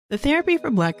The Therapy for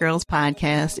Black Girls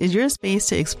podcast is your space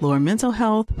to explore mental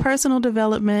health, personal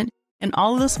development, and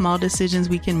all of the small decisions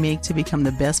we can make to become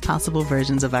the best possible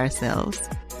versions of ourselves.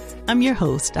 I'm your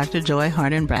host, Dr. Joy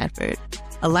Harden Bradford,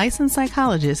 a licensed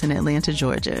psychologist in Atlanta,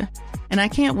 Georgia, and I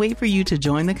can't wait for you to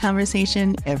join the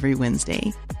conversation every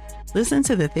Wednesday. Listen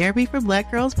to the Therapy for Black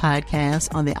Girls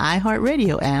podcast on the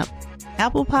iHeartRadio app,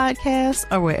 Apple Podcasts,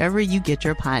 or wherever you get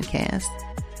your podcasts.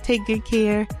 Take good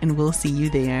care, and we'll see you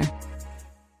there.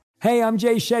 Hey, I'm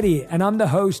Jay Shetty, and I'm the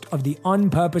host of the On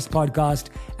Purpose podcast,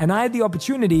 and I had the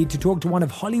opportunity to talk to one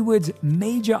of Hollywood's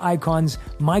major icons,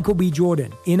 Michael B.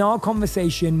 Jordan. In our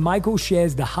conversation, Michael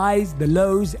shares the highs, the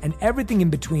lows, and everything in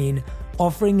between,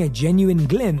 offering a genuine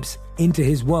glimpse into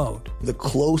his world. The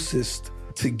closest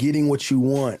to getting what you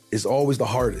want is always the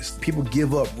hardest. People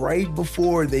give up right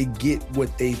before they get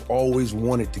what they've always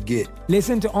wanted to get.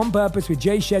 Listen to On Purpose with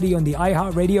Jay Shetty on the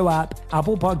iHeartRadio app,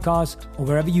 Apple Podcasts, or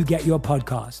wherever you get your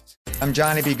podcasts. I'm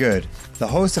Johnny B. Good, the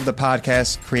host of the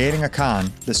podcast Creating a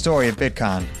Con, the story of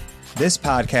Bitcoin. This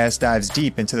podcast dives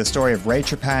deep into the story of Ray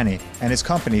Trapani and his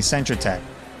company Centratech.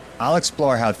 I'll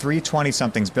explore how three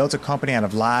 20-somethings built a company out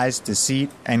of lies,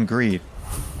 deceit, and greed.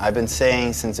 I've been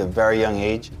saying since a very young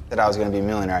age that I was going to be a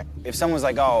millionaire. If someone's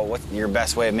like, oh, what's your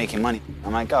best way of making money?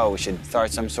 I'm like, oh, we should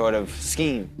start some sort of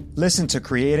scheme. Listen to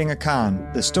Creating a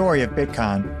Con, the story of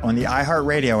Bitcoin on the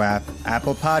iHeartRadio app,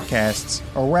 Apple Podcasts,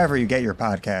 or wherever you get your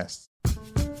podcasts.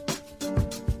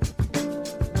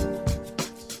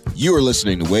 You are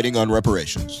listening to Waiting on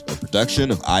Reparations, a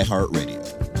production of iHeartRadio.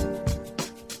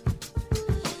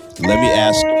 Let me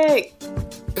ask...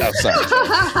 Oh,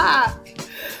 sorry.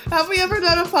 Have we ever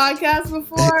done a podcast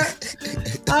before?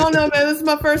 I don't know, man. This is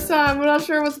my first time. I'm not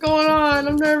sure what's going on.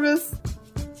 I'm nervous.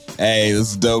 Hey,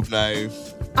 this is Dope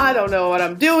Knife. I don't know what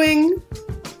I'm doing.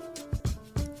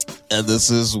 And this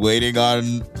is Waiting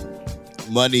on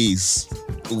Money's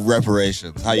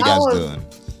Reparations. How you guys doing?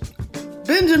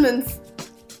 Benjamin's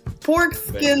pork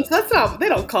skins. That's not, they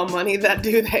don't call money that,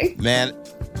 do they? Man,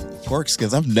 pork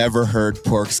skins. I've never heard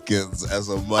pork skins as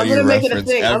a money reference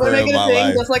ever in my life. I'm gonna make it a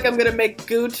thing, just like I'm gonna make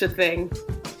Gooch a thing.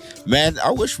 Man,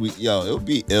 I wish it would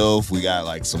be ill if we got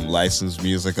like some licensed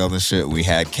music on the shit. We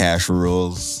had cash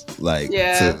rules, like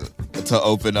to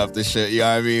open up the shit. You know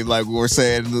what I mean? Like we're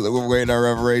saying, we're waiting on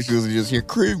reparations and you just hear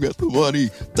Cream got the money,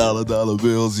 dollar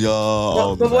bills,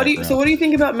 y'all. But what do you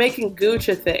think about making Gooch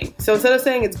a thing? So instead of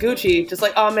saying it's Gucci, just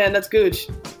like, oh man, that's Gooch.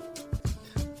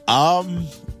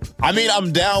 I mean,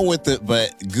 I'm down with it,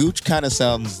 but Gooch kind of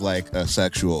sounds like a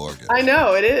sexual organ. I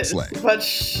know, it is. Like, but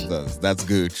that's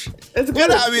Gooch. It's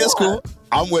good. I mean, it's cool.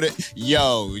 I'm with it.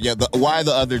 Why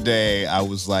the other day I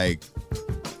was like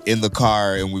in the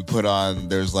car and we put on,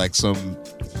 there's like some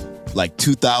like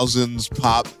 2000s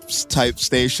pop type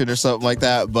station or something like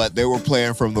that, but they were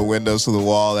playing From the Windows to the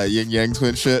Wall, that Yin Yang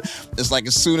Twin shit. It's like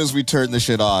as soon as we turn the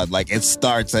shit on, like it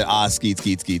starts at skeet.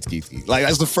 Like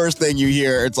that's the first thing you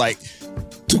hear. It's like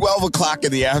 12 o'clock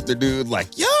in the afternoon,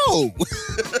 like, yo!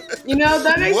 You know,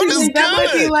 that makes me think that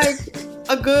might be like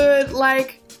a good,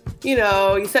 like, you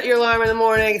know, you set your alarm in the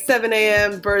morning, 7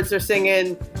 a.m., birds are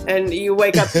singing, and you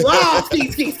wake up, skeet.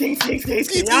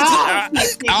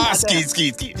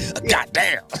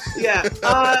 Goddamn. Yeah,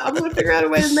 I'm going to figure out a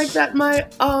way to make that my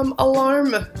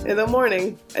alarm in the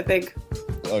morning, I think.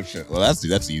 Oh shit! Well, that's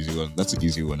the easy one. That's an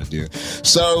easy one to do.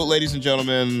 So, ladies and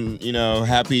gentlemen, you know,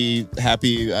 happy.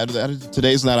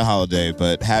 Today's not a holiday,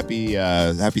 but happy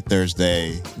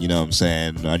Thursday. You know what I'm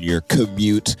saying, on your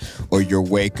commute or your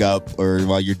wake up or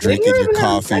while you're drinking your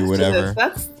coffee or whatever.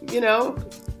 That's, you know,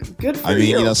 good for you. I mean,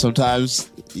 you know,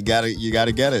 sometimes you gotta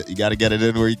get it. You gotta get it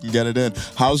in where you can get it in.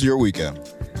 How's your weekend?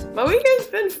 My weekend's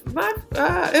been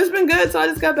it's been good. So I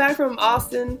just got back from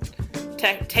Austin,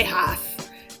 Tejas.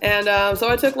 And so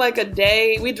I took like a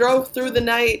day. We drove through the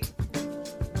night.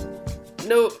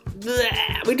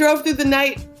 We drove through the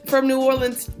night from New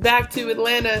Orleans back to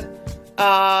Atlanta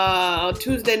on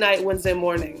Tuesday night, Wednesday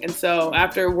morning. And so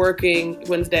after working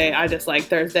Wednesday, I just like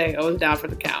Thursday, I was down for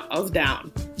the count. I was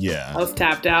down. Yeah. I was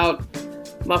tapped out.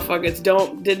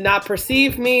 Motherfuckers did not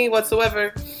perceive me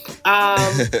whatsoever.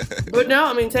 But no,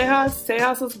 I mean,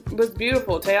 Tejas was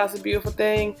beautiful. Tejas is a beautiful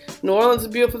thing. New Orleans is a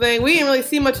beautiful thing. We didn't really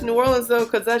see much in New Orleans though,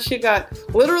 because that shit got,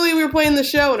 literally we were playing the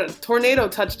show and a tornado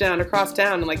touched down across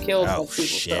town and like killed most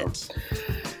people. Shit. So.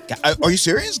 Are you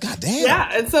serious? God damn. Yeah,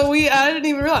 and so I didn't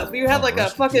even realize. We had like a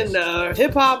fucking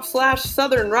hip-hop /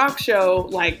 southern rock show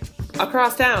like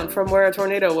across town from where a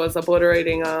tornado was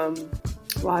obliterating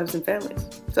lives and families.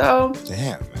 So,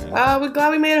 damn, man. We're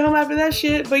glad we made it home after that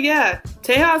shit. But yeah,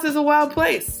 Tejas is a wild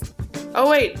place. Oh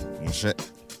wait,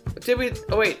 shit. did we?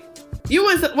 Oh wait, you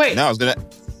went. Wait. No, I was gonna.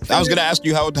 I was gonna ask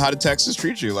you how did Texas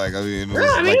treat you? Like, I mean,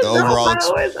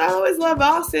 I always loved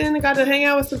Austin. I got to hang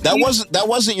out with some people. That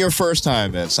wasn't your first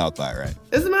time at South by, right?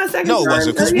 This is my second No, time.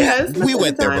 it wasn't, because we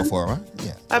went there time. before, right?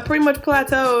 Yeah. I pretty much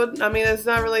plateaued. I mean, there's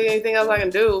not really anything else I can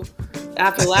do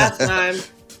after last time.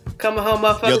 Coming home,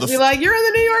 motherfuckers be like, "You're in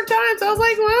the New York Times." I was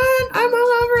like, "What? I'm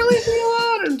hungover. Leave me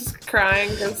alone." I'm just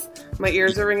crying because my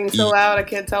ears are ringing so loud. I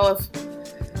can't tell if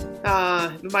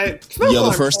my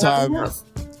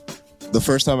the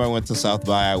first time I went to South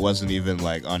by, I wasn't even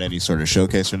like on any sort of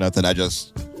showcase or nothing. I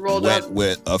just went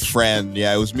with a friend.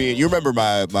 Yeah, it was me. You remember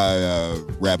my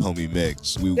rap homie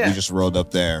Miggs? We just rolled up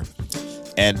there,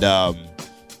 and a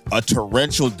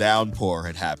torrential downpour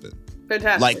had happened.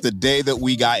 Fantastic. Like the day that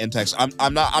we got in Texas.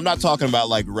 I'm not talking about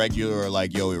like regular,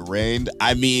 like, yo, it rained.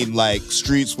 I mean like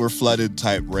streets were flooded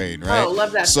type rain, right? Oh,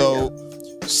 love that.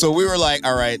 So we were like,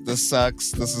 all right, this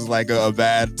sucks. This is like a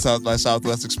bad South by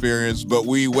Southwest experience. But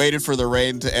we waited for the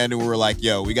rain to end and we were like,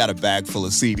 yo, we got a bag full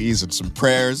of CDs and some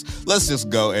prayers. Let's just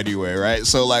go anyway, right?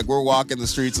 So like we're walking the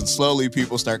streets and slowly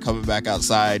people start coming back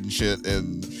outside and shit.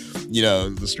 And, you know,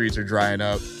 the streets are drying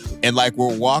up. And like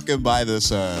we're walking by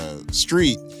this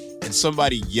street and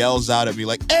somebody yells out at me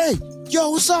like, hey, yo,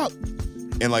 what's up?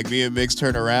 And like me and Mix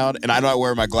turn around and I don't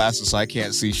wear my glasses so I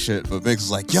can't see shit. But Mix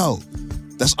is like, yo,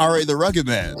 that's R.A. the Rugged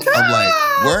Man. I'm like,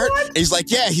 word? And he's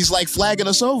like, yeah, he's like flagging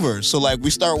us over. So like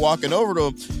we start walking over to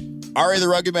him. R.A. the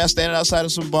Rugged Man standing outside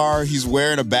of some bar. He's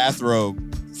wearing a bathrobe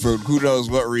for who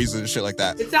knows what reason and shit like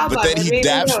that. But then he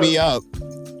daps me up.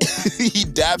 He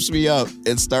daps me up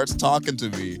and starts talking to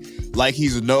me like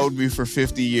he's known me for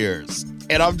 50 years.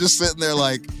 And I'm just sitting there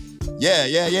like, yeah.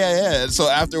 And so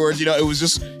afterwards, you know, it was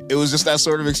just that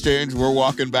sort of exchange. We're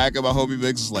walking back and my homie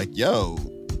Mix is like, yo,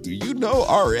 do you know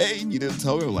R.A.? And you didn't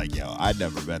tell me. I'm like, yo, I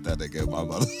never met that nigga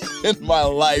in my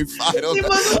life. I don't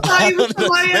know.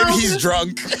 Maybe he's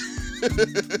drunk.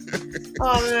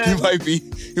 Oh man.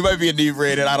 He might be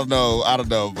inebriated. I don't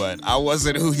know, but I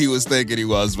wasn't who he was thinking he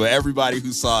was. But everybody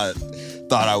who saw it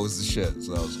thought I was the shit.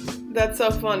 So that was cool. That's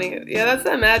so funny. Yeah, that's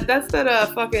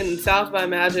that fucking South by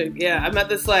Magic. Yeah, I met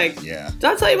this like. Yeah. Did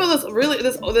I tell you about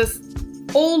this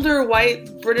older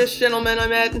white British gentleman I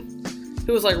met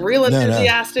who was like real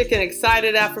enthusiastic and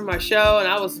excited after my show, and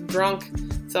I was drunk,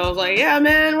 so I was like, "Yeah,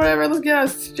 man, whatever. Let's get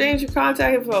exchange your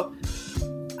contact info."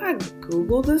 I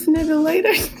googled this nigga later,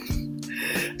 and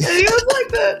he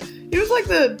was like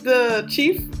the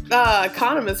chief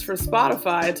economist for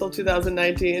Spotify until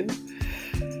 2019.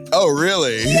 Oh,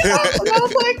 really? Yeah, and I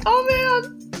was like, oh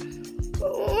man,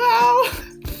 wow.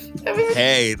 I mean,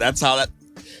 hey, that's how that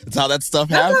stuff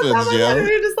happens, yo.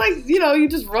 You're just like, you know, you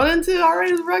just run into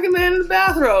R.A. the Rugged Man in the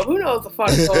bathrobe. Who knows what the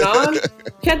fuck is going on?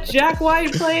 Catch Jack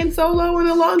White playing solo in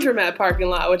the laundromat parking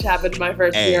lot, which happened my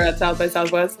first year at South by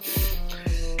Southwest.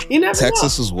 You never know.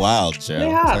 Texas is wild, Joe.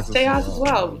 Tejas is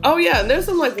wild. Oh yeah, and there's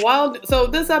some like wild. So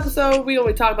this episode, we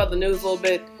only talk about the news a little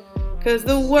bit because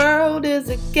the world is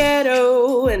a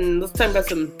ghetto, and let's talk about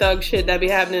some thug shit that be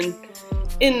happening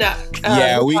in that.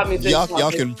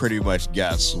 Y'all can pretty much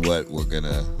guess what we're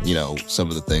gonna, you know, some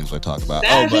of the things we're talking about.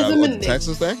 With the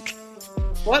Texas thing.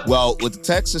 What? Well, with the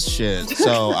Texas shit.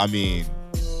 So I mean,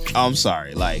 I'm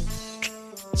sorry. Like,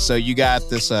 so you got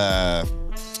this.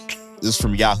 This is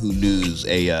from Yahoo News.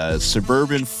 A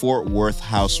suburban Fort Worth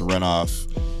House runoff.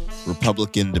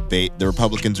 The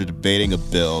Republicans are debating a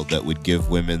bill that would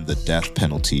give women the death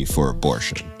penalty for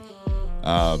abortion.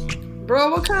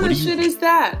 Bro, what kind of shit is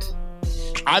that?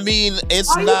 I mean,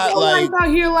 it's not like out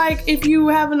here like if you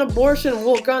have an abortion,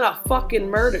 we're gonna fucking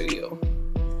murder you.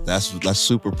 That's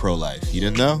super pro-life. You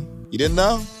didn't know? You didn't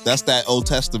know? That's that Old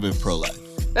Testament pro-life.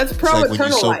 That's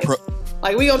pro-eternal life.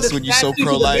 Like we gonna just when you're so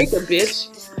pro-life, bitch.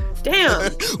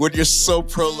 Damn. When you're so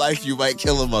pro-life, you might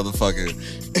kill a motherfucker.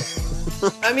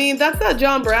 I mean, that's that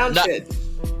John Brown shit.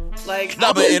 Like,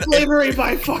 slavery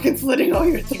by fucking slitting all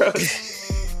your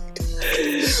throats.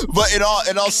 But in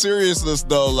all seriousness,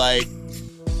 though, like,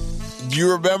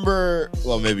 you remember?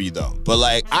 Well, maybe you don't. But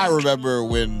like, I remember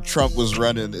when Trump was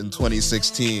running in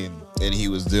 2016, and he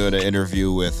was doing an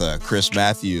interview with Chris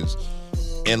Matthews,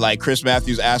 and like Chris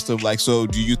Matthews asked him, like, so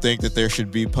do you think that there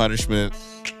should be punishment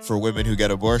for women who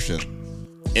get abortion?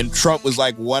 And Trump was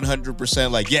like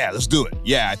 100% like, yeah, let's do it.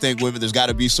 Yeah, I think women, there's got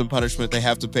to be some punishment. They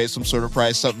have to pay some sort of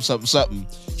price, something.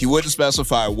 He wouldn't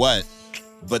specify what,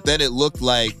 but then it looked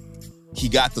like he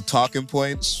got the talking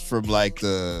points from like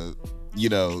the, you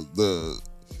know, the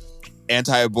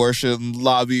anti-abortion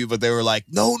lobby, but they were like,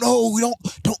 no, we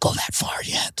don't go that far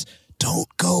yet. Don't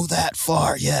go that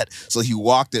far yet. So he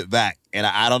walked it back. And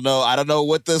I don't know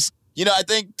what this I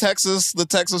think the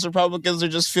Texas Republicans are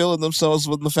just feeling themselves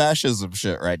with the fascism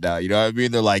shit right now. You know what I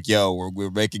mean? They're like, yo,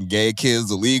 we're making gay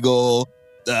kids illegal.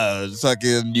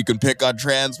 You can pick on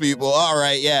trans people. All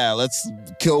right, yeah, let's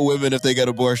kill women if they get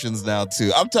abortions now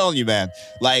too. I'm telling you, man,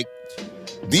 like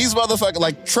these motherfuckers,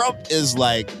 like Trump is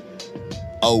like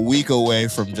a week away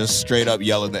from just straight up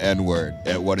yelling the N-word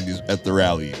at the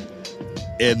rally.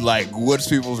 And like, what's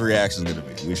people's reaction going to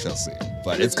be? We shall see.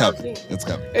 But it's coming. It's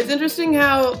coming. It's interesting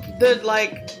how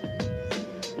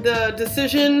the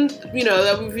decision,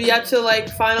 that we've yet to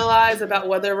finalize about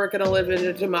whether we're going to live in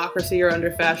a democracy or under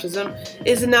fascism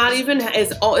is not even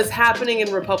is happening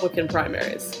in Republican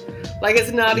primaries. Like,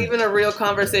 it's not even a real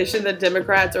conversation that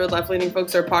Democrats or left-leaning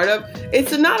folks are part of.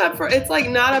 It's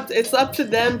up to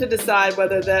them to decide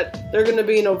whether that they're going to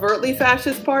be an overtly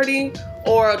fascist party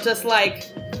or just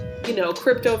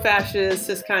crypto-fascist,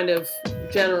 just kind of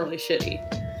generally shitty.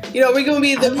 Are we going to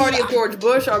be the party of George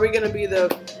Bush? Or are we going to be the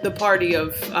party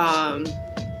of, I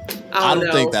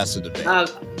don't think that's a debate.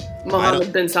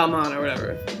 Mohammed bin Salman or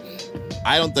whatever.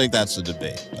 I don't think that's a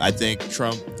debate. I think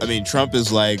Trump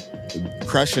is like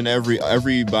crushing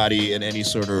everybody in any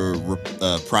sort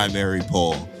of primary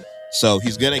poll. So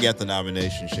he's going to get the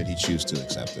nomination should he choose to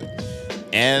accept it.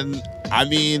 And, I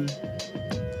mean,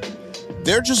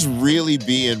 they're just really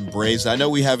being brazen. I know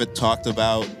we haven't talked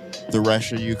about the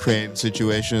Russia-Ukraine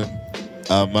situation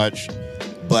much,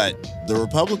 but the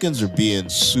Republicans are being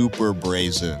super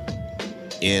brazen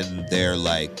in their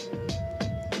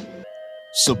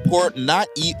support,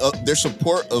 their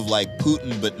support of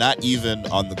Putin, but not even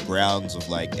on the grounds of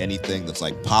anything that's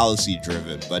policy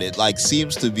driven. But it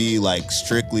seems to be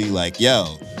strictly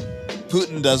yo,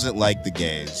 Putin doesn't like the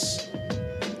gays,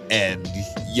 and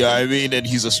and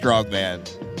he's a strong man,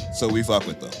 so we fuck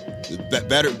with them.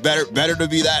 Better to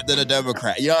be that than a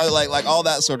Democrat. Like all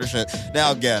that sort of shit.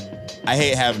 Now, again, I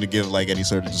hate having to give any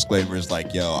sort of disclaimers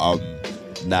yo, I'm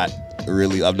not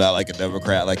a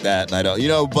Democrat like that, and I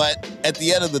don't, but at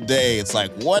the end of the day, it's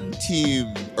one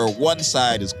team or one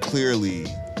side is clearly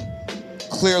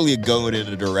going in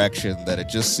a direction that it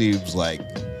just seems like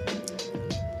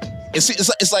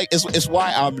it's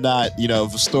why I'm not, the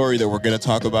story that we're going to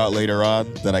talk about later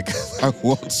on that I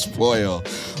won't spoil,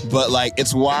 but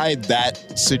it's why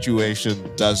that situation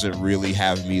doesn't really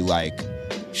have me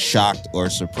shocked or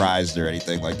surprised or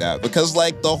anything like that, because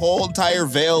the whole entire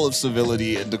veil of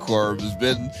civility and decorum has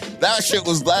been that shit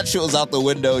was out the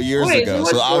window years ago.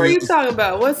 What story are you talking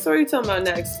about? What story are you talking about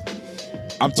next?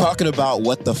 I'm talking about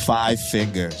what the Five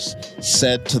Fingers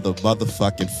said to the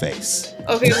motherfucking face.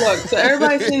 Okay, look, so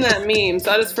everybody's seen that meme.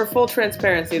 So just for full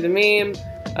transparency, the meme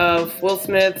of Will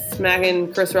Smith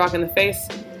smacking Chris Rock in the face,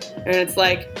 and it's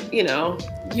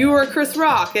you were Chris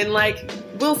Rock, and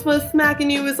Will Smith smacking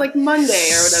you is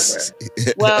Monday or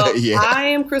whatever. Well, yeah. I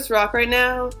am Chris Rock right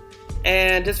now,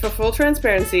 and just for full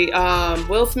transparency,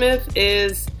 Will Smith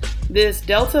is this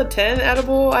Delta 10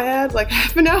 edible I had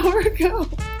half an hour ago.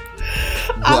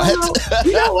 What?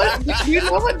 You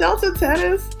know what Delta 10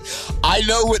 is? I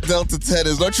know what Delta 10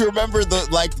 is. Don't you remember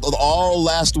all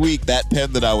last week that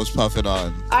pen that I was puffing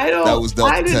on? That was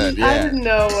Delta 10. Yeah. I didn't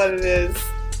know what it is.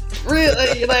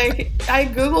 Really, I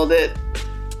Googled it,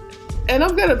 and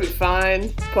I'm gonna be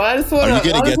fine. But I just want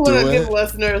to give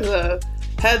listeners a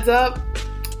heads up.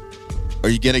 Are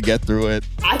you gonna get through it?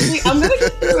 I think I'm gonna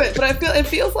get through it, but it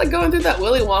feels like going through that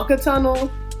Willy Wonka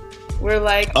tunnel. We're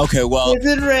okay, well, is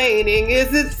it raining?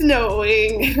 Is it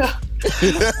snowing?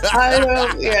 I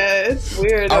don't. Yeah, it's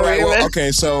weird. All right. Well,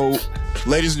 okay. So,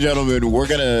 ladies and gentlemen, we're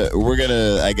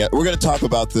gonna talk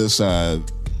about this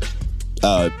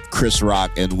Chris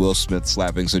Rock and Will Smith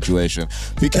slapping situation,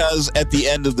 because at the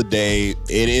end of the day,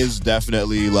 it is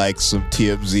definitely some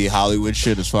TMZ Hollywood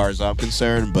shit as far as I'm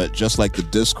concerned. But just the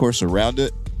discourse around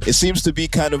it. It seems to be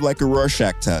kind of like a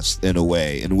Rorschach test in a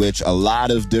way, in which a lot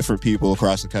of different people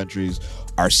across the countries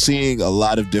are seeing a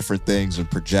lot of different things and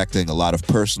projecting a lot of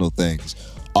personal things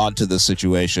onto the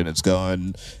situation. It's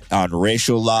going on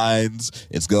racial lines.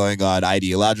 It's going on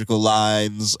ideological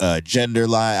lines, gender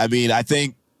line. I mean, I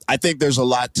think there's a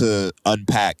lot to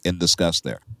unpack and discuss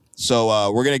there.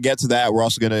 So we're going to get to that. We're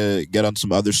also going to get on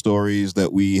some other stories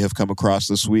that we have come across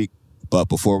this week. But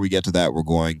before we get to that, we're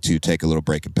going to take a little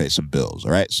break and pay some bills.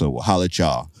 All right. So we'll holler at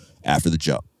y'all after the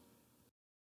jump.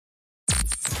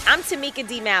 I'm Tamika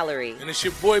D. Mallory. And it's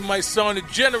your boy, my son, the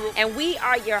General. And we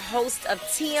are your host of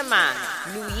TMI.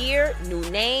 New year, new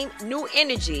name, new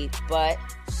energy, but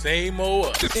same old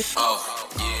us. Oh,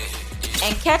 yeah.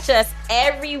 And catch us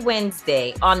every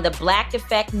Wednesday on the Black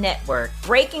Effect Network,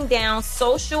 breaking down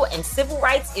social and civil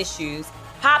rights issues,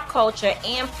 pop culture,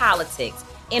 and politics.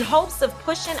 in hopes of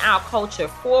pushing our culture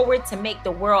forward to make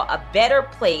the world a better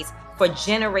place for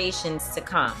generations to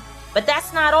come. But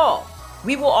that's not all.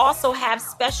 We will also have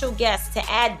special guests to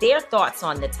add their thoughts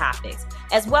on the topics,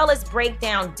 as well as break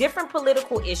down different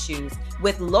political issues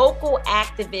with local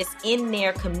activists in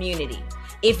their community.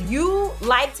 If you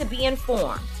like to be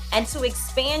informed and to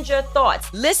expand your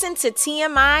thoughts, listen to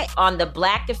TMI on the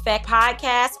Black Effect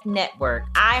Podcast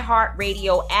Network,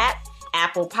 iHeartRadio app,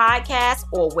 Apple Podcasts,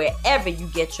 or wherever you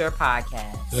get your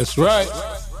podcasts. That's right.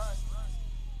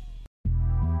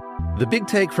 The Big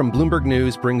Take from Bloomberg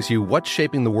News brings you what's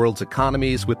shaping the world's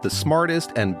economies with the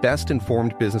smartest and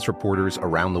best-informed business reporters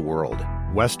around the world.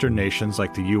 Western nations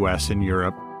like the U.S. and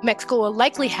Europe. Mexico will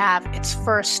likely have its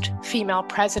first female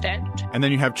president. And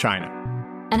then you have China.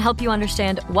 And help you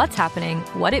understand what's happening,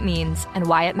 what it means, and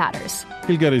why it matters.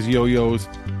 He'll get his yo-yos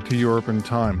to Europe in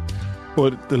time.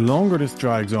 But the longer this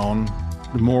drags on,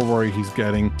 the more worry he's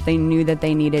getting. They knew that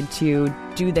they needed to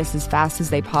do this as fast as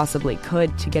they possibly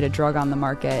could to get a drug on the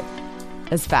market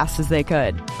as fast as they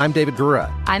could. I'm David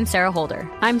Gura. I'm Sarah Holder.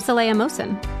 I'm Saleha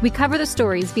Mohsen. We cover the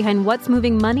stories behind what's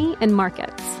moving money and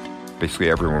markets. Basically,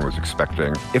 everyone was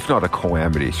expecting, if not a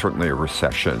calamity, certainly a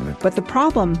recession. But the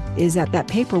problem is that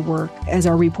paperwork, as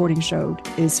our reporting showed,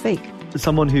 is fake. As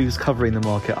someone who's covering the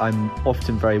market, I'm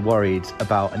often very worried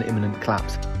about an imminent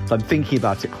collapse. So I'm thinking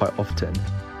about it quite often.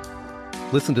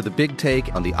 Listen to The Big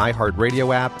Take on the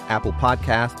iHeartRadio app, Apple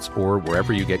Podcasts, or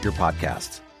wherever you get your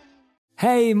podcasts.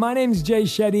 Hey, my name's Jay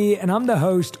Shetty, and I'm the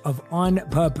host of On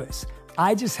Purpose.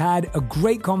 I just had a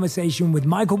great conversation with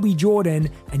Michael B. Jordan,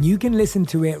 and you can listen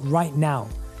to it right now.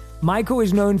 Michael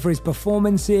is known for his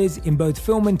performances in both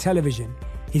film and television.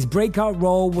 His breakout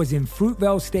role was in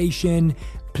Fruitvale Station,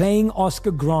 playing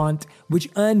Oscar Grant, which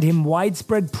earned him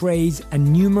widespread praise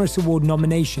and numerous award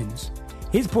nominations.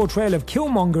 His portrayal of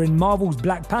Killmonger in Marvel's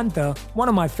Black Panther, one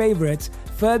of my favorites,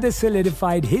 further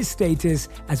solidified his status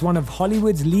as one of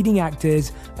Hollywood's leading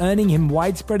actors, earning him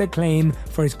widespread acclaim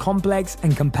for his complex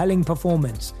and compelling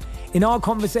performance. In our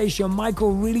conversation,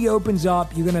 Michael really opens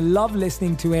up. You're going to love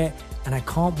listening to it, and I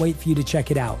can't wait for you to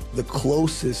check it out. The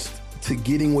closest to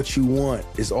getting what you want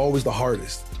is always the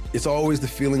hardest. It's always the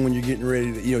feeling when you're getting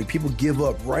ready to, people give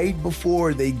up right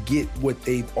before they get what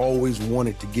they've always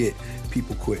wanted to get.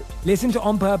 People quit. Listen to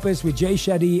On Purpose with Jay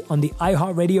Shetty on the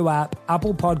iHeartRadio app,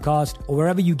 Apple Podcast, or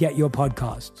wherever you get your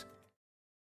podcasts.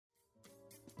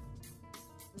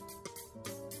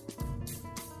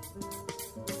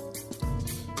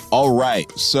 All right,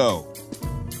 so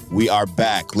we are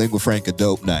back. Lingua Franca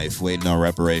Dope Knife, waiting on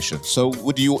reparations. So,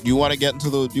 do you want to get into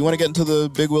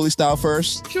the Big Willie style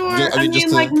first? Sure. I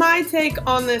mean, my take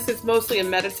on this is mostly a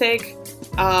meta take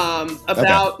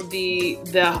about the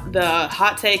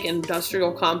hot take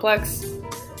industrial complex,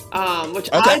 which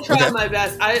I try my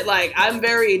best. I'm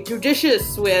very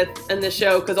judicious with in the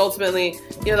show because ultimately,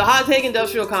 the hot take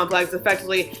industrial complex,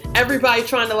 effectively everybody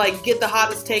trying to get the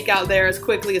hottest take out there as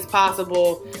quickly as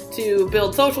possible to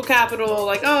build social capital.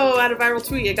 I had a viral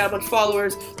tweet, I got a bunch of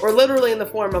followers, or literally in the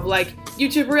form of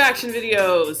YouTube reaction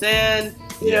videos and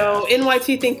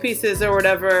NYT think pieces or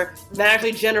whatever that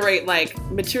actually generate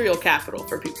material capital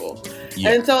for people.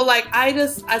 Yeah. And so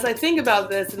as I think about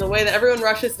this in the way that everyone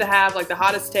rushes to have the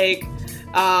hottest take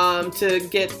to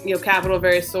get capital of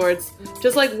various sorts,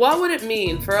 just what would it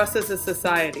mean for us as a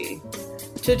society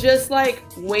to just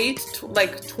wait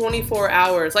 24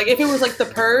 hours? If it was The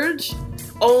Purge,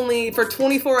 only for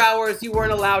 24 hours you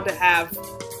weren't allowed to have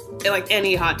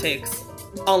any hot takes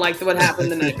on what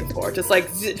happened the night before.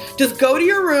 Just go to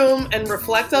your room and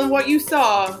reflect on what you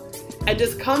saw and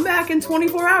just come back in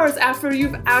 24 hours after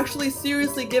you've actually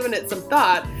seriously given it some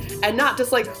thought, and not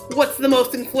just what's the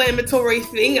most inflammatory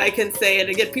thing I can say and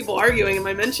to get people arguing in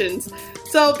my mentions.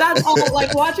 So that's all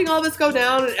watching all this go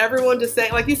down and everyone just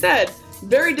saying, like you said,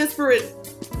 very disparate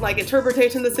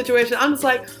interpretation of the situation. I'm just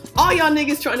all y'all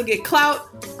niggas trying to get clout,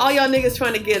 all y'all niggas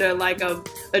trying to get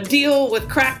a deal with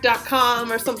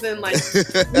crack.com or something not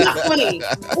funny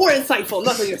or insightful.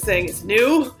 Nothing you're saying is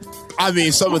new. I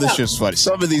mean, some of this shit's funny.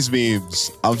 Some of these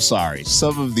memes, I'm sorry,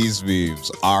 some of these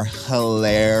memes are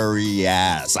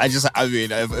hilarious.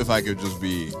 If I could just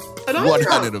be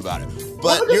 100 about it.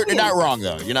 But you're not wrong,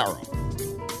 though. You're not wrong.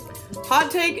 Hot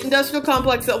take industrial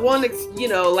complex, that one,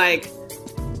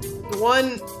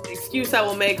 one excuse I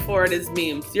will make for it is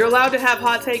memes. You're allowed to have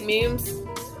hot take memes.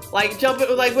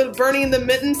 With Bernie and the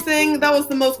Mittens thing, that was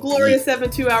the most glorious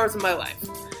 72 hours of my life.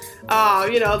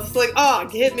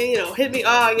 It's hit me,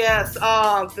 oh yes,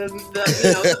 I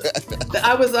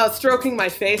was stroking my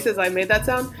face as I made that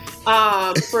sound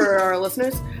for our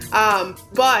listeners.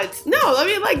 But no,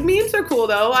 memes are cool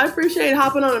though. I appreciate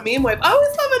hopping on a meme wave. I always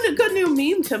love a good new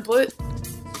meme template.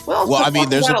 Well, I mean,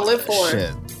 there's gotta live for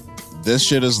shit. This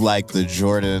shit is like the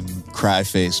Jordan cry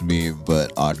face meme,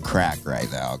 but on crack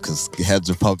right now because heads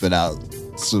are pumping out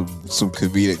some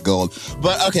comedic gold.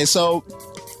 But okay, so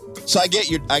I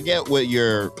get what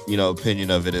your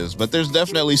opinion of it is, but there's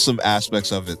definitely some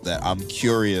aspects of it that I'm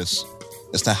curious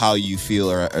as to how you feel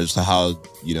or as to how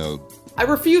I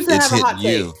refuse to have a hot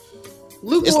take.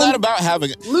 It's not about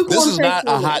having. This is not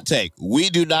a hot take.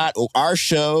 We do not. Our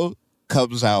show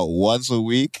comes out once a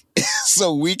week,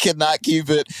 so we cannot keep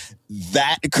it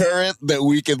that current that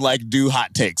we can do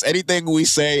hot takes. Anything we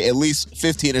say, at least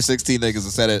 15 or 16 niggas have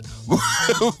said it.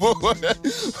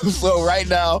 So right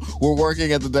now, we're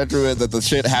working at the detriment that the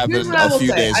shit happened a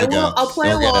few days ago. I'll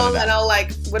play along and I'll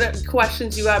whatever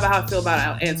questions you have, how I feel about it,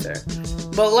 I'll answer.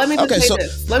 But let me just say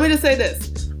this. Let me just say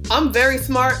this. I'm very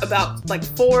smart about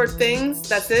 4 things.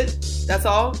 That's it. That's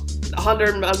all.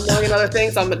 100 million other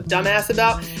things I'm a dumbass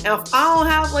about. And if I don't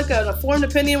have an informed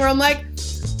opinion where I'm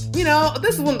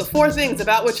this is one of the 4 things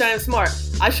about which I am smart,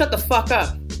 I shut the fuck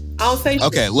up. I don't say shit.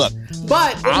 Okay, look.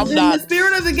 But in the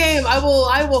spirit of the game, I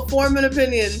will form an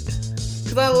opinion.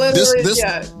 Because I literally,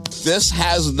 This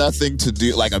has nothing to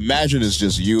do, imagine it's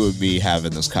just you and me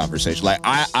having this conversation.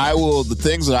 I will, the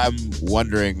things that I'm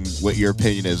wondering what your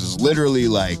opinion is literally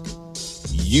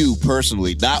you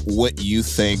personally, not what you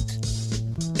think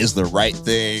is the right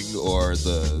thing or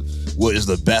what is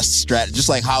the best strategy, just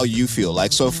how you feel.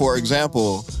 So for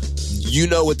example,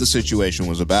 what the situation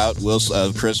was about.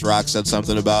 Chris Rock said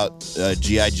something about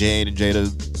G.I. Jane and Jada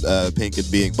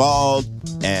Pinkett being bald,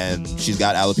 and she's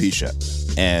got alopecia.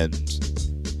 And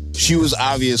she was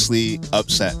obviously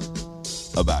upset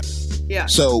about it. Yeah.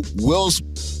 So Will's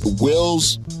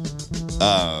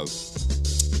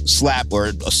slap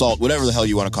or assault, whatever the hell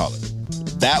you want to call it,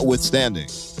 that withstanding,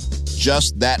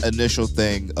 just that initial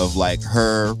thing of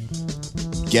her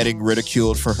getting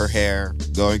ridiculed for her hair,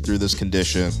 going through this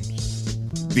condition,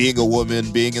 being a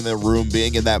woman, being in the room,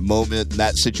 being in that moment, in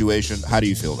that situation, how do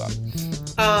you feel about it?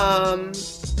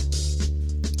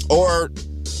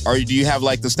 Or do you have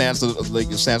the stance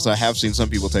that I have seen some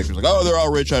people take? It's oh, they're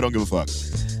all rich, I don't give a fuck.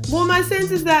 Well, my sense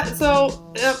is that,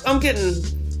 I'm getting,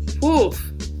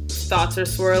 thoughts are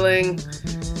swirling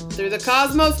through the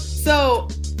cosmos. No,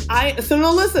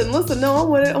 listen, no, I'm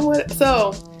with it.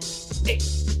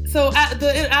 So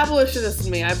the abolitionist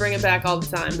in me, I bring it back all the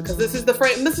time because this is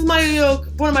my,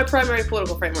 one of my primary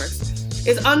political frameworks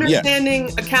is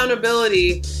understanding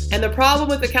accountability and the problem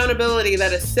with accountability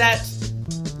that is set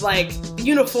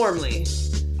uniformly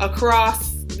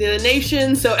across the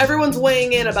nation. So everyone's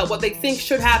weighing in about what they think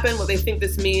should happen, what they think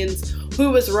this means, who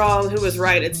was wrong, who was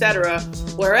right, etc.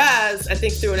 Whereas I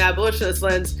think through an abolitionist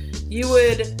lens, you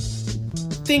would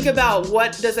think about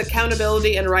what does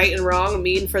accountability and right and wrong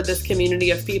mean for this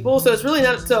community of people. So it's really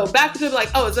not so back to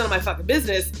it's none of my fucking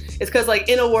business. It's because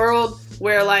in a world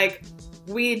where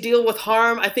we deal with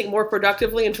harm, I think more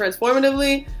productively and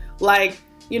transformatively,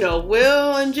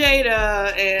 Will and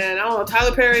Jada and I don't know,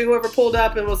 Tyler Perry, whoever pulled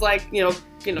up and was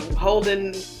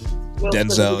holding Will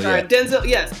Denzel. Yeah. Denzel,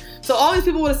 yes. So all these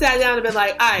people would have sat down and been all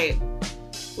right,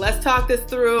 let's talk this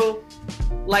through.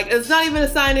 It's not even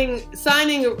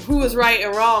signing who is right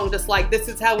and wrong. Just this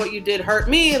is how what you did hurt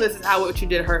me, and this is how what you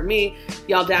did hurt me.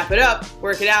 Y'all dap it up,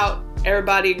 work it out.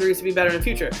 Everybody agrees to be better in the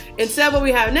future. Instead, what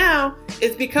we have now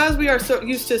is because we are so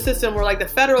used to a system where the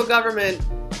federal government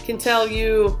can tell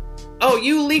you, oh,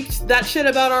 you leaked that shit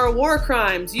about our war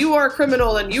crimes. You are a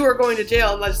criminal and you are going to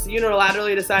jail unless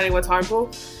unilaterally deciding what's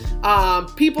harmful.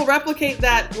 People replicate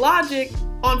that logic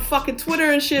on fucking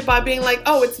Twitter and shit by being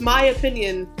oh, it's my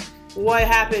opinion what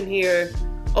happened here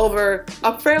over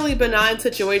a fairly benign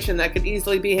situation that could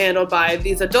easily be handled by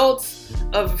these adults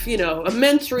of,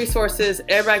 immense resources.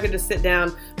 Everybody could just sit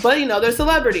down. But, they're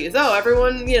celebrities. Oh,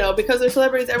 everyone, because they're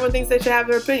celebrities, everyone thinks they should have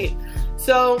their opinion.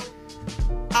 So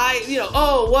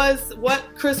was what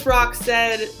Chris Rock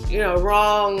said,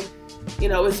 wrong?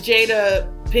 Was Jada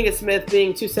Pinkett Smith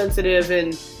being too sensitive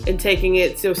and taking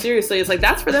it so seriously? It's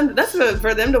that's for them. That's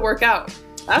for them to work out.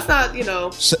 That's not, I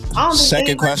don't think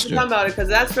second question talk about it because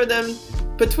that's for them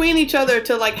between each other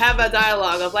to have a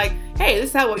dialogue of hey, this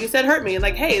is how what you said hurt me, and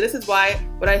hey, this is why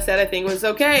what I said I think was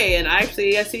okay, and I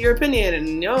see your opinion,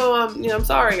 and I'm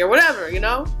sorry or whatever,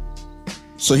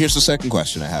 So here's the second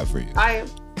question I have for you.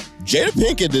 Jada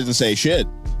Pinkett didn't say shit.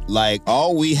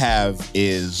 All we have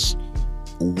is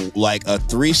a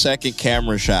 3-second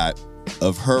camera shot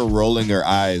of her rolling her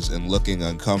eyes and looking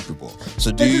uncomfortable.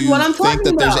 So do you think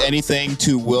that there's anything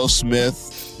to Will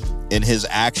Smith in his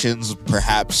actions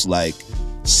perhaps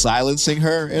silencing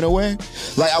her in a way?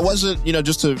 I wasn't,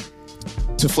 just to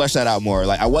flesh that out more,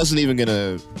 I wasn't even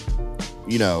gonna,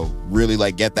 really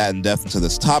like get that in depth into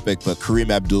this topic, but Kareem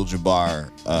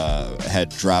Abdul-Jabbar had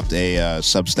dropped a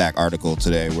Substack article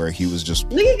today where he was just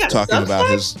talking about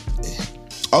his.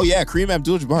 Oh yeah, Kareem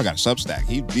Abdul-Jabbar got a Substack.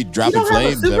 He be dropping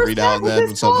flames every now and then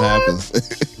when something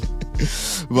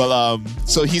happens. Well,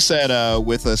 so he said,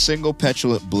 with a single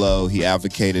petulant blow, he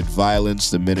advocated violence,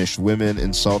 diminished women,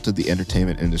 insulted the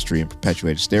entertainment industry, and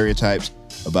perpetuated stereotypes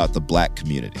about the black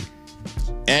community.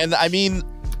 And I mean,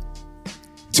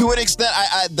 to an extent,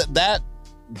 that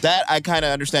I kind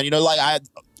of understand.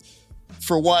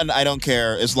 For one, I don't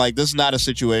care. It's like, this is not a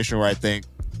situation where I think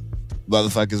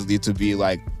motherfuckers need to be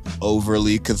like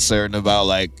overly concerned about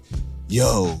like,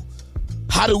 yo,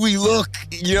 how do we look?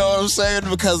 You know what I'm saying?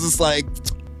 Because it's like,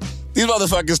 these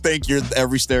motherfuckers think you're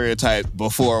every stereotype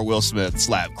before Will Smith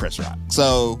slapped Chris Rock.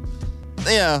 So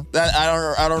yeah, that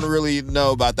I don't really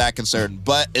know about that concern.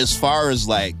 But as far as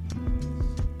like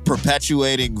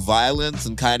perpetuating violence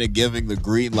and kind of giving the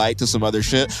green light to some other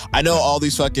shit, I know all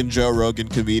these fucking Joe Rogan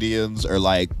comedians are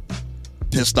like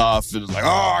pissed off and like,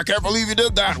 oh, I can't believe you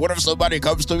did that. What if somebody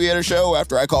comes to me at a show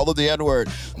after I call them the N-word?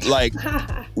 Like,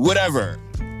 whatever.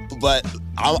 But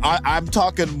I'm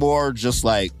talking more just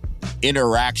like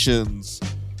interactions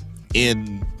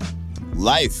in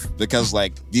life, because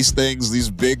like these things, these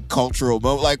big cultural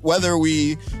moments, like whether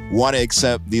we want to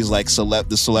accept these like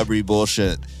the celebrity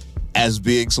bullshit as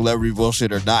being celebrity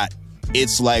bullshit or not,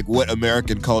 it's like what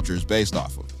American culture is based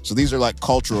off of. So these are like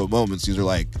cultural moments. These are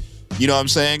like, you know what I'm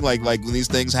saying? Like when these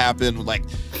things happen, like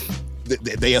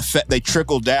they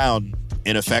trickle down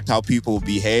and affect how people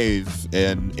behave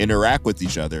and interact with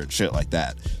each other and shit like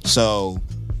that. So,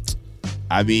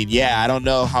 I mean, yeah, I don't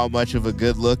know how much of a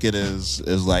good look it is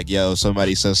like, yo,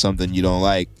 somebody says something you don't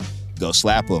like, go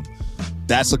slap them.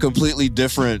 That's a completely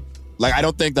different, like, I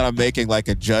don't think that I'm making like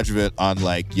a judgment on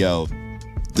like, yo,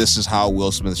 this is how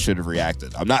Will Smith should have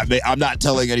reacted. I'm not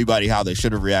telling anybody how they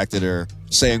should have reacted or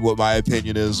saying what my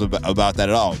opinion is about that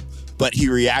at all. But he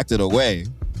reacted away,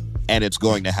 and it's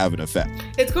going to have an effect.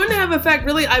 It's going to have an effect.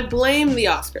 Really, I blame the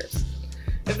Oscars.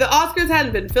 If the Oscars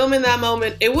hadn't been filming that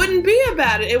moment, it wouldn't be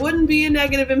about it. It wouldn't be a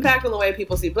negative impact on the way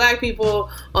people see black people,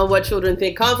 on what children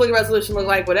think conflict resolution look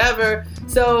like, whatever.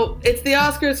 So it's the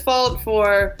Oscars' fault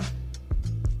for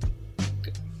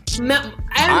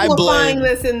amplifying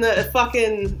this in the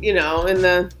fucking, in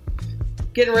the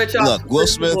getting rich off Will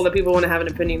Smith, people that people want to have an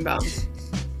opinion about.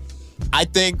 I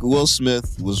think Will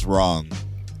Smith was wrong.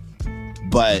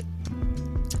 But,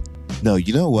 no,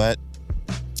 you know what?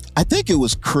 I think it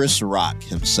was Chris Rock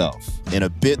himself in a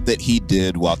bit that he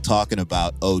did while talking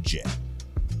about OJ.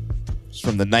 It's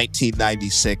from the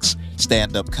 1996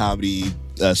 stand-up comedy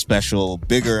special,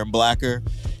 Bigger and Blacker.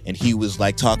 And he was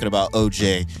like talking about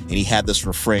OJ, and he had this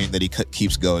refrain that he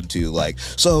keeps going to, like,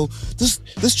 so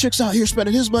this chick's out here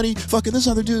spending his money, fucking this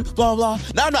other dude, blah, blah.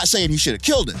 Now, I'm not saying he should have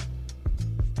killed him,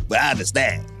 but I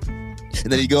understand.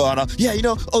 And then he go on, yeah,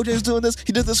 OJ's doing this,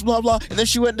 he did this, blah, blah, and then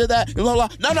she went and did that, and blah, blah.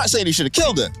 Now, I'm not saying he should have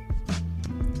killed her,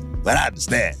 but I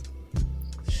understand.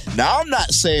 Now, I'm not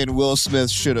saying Will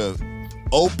Smith should have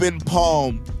open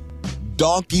palm,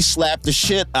 donkey slapped the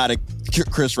shit out of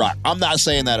Chris Rock. I'm not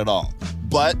saying that at all.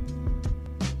 But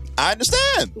I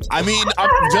understand. I mean, I'm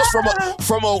just from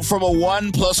a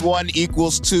 1 + 1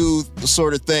 = 2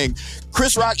 sort of thing.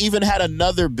 Chris Rock even had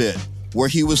another bit where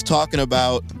he was talking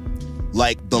about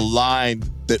like the line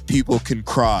that people can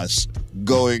cross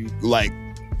going like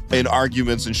in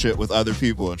arguments and shit with other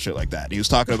people and shit like that. And he was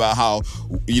talking about how,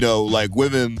 like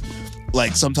women,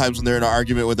 like sometimes when they're in an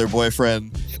argument with their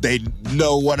boyfriend, they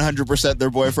know 100% their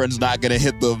boyfriend's not gonna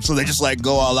hit them, so they just like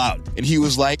go all out. And he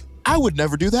was like, I would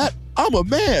never do that. I'm a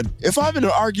man. If I'm in an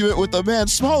argument with a man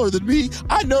smaller than me,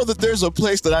 I know that there's a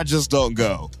place that I just don't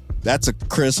go. That's a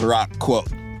Chris Rock quote.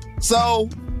 So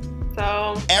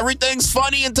everything's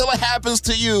funny until it happens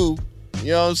to you.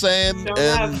 You know what I'm saying?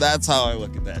 And that's how I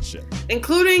look at that shit.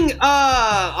 Including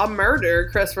a murder,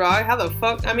 Chris Rock. How the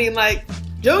fuck? I mean, like,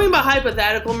 joking about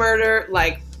hypothetical murder,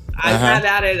 like, I've had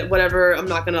at it, whatever. I'm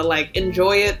not gonna like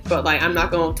enjoy it, but like, I'm not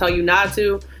gonna tell you not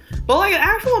to. But like an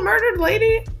actual murdered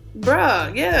lady,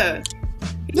 bruh, yeah.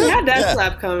 You had that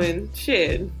slap coming.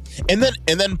 Shit. And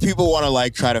then people want to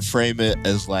like try to frame it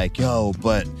as like, yo,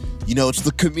 but it's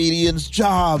the comedian's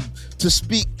job to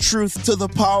speak truth to the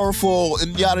powerful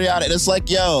and yada yada. And it's like,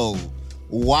 yo,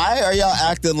 why are y'all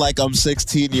acting like I'm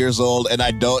 16 years old and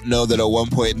I don't know that at one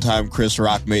point in time Chris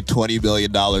Rock made $20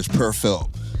 billion per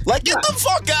film? Like, get the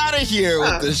fuck out of here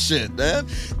with this shit, man.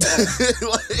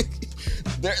 Like,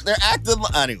 they're acting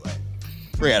anyway.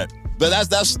 Forget it. But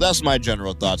that's my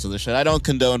general thoughts of this shit. I don't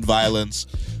condone violence,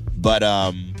 but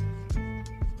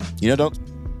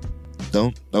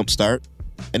don't start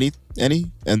any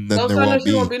Any? And then Don't there start no won't shit,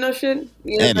 be won't be no shit.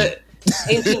 You know, any. the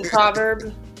ancient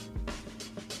proverb.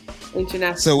 Ancient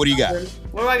African So what do you got? proverb.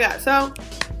 What do I got? So,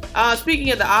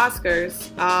 speaking of the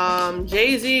Oscars,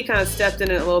 Jay-Z kind of stepped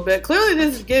in it a little bit. Clearly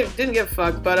didn't give a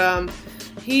fuck, but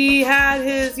he had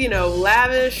his,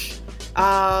 lavish,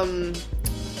 sorry,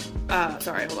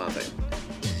 hold on a second.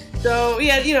 So, he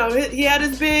had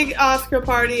his big Oscar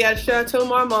party at Chateau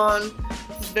Marmont,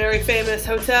 this very famous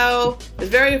hotel, this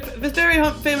very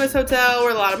famous hotel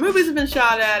where a lot of movies have been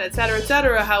shot at, et cetera, et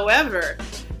cetera. However,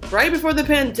 right before the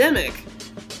pandemic,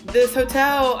 this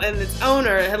hotel and its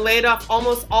owner had laid off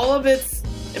almost all of its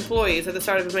employees at the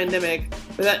start of the pandemic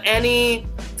without any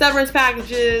severance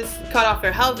packages, cut off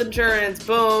their health insurance,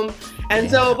 boom. And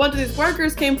so a bunch of these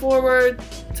workers came forward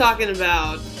talking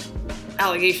about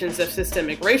allegations of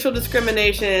systemic racial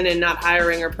discrimination and not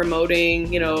hiring or promoting,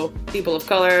 people of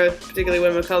color, particularly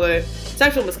women of color,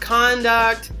 sexual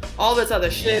misconduct, all this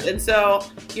other shit. And so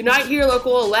Unite Here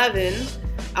Local 11,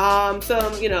 some,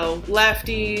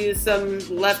 lefties, some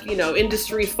left,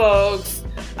 industry folks,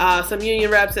 some union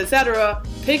reps, etc.,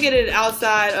 picketed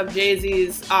outside of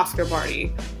Jay-Z's Oscar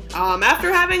party.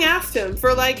 After having asked him for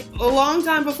a long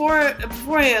time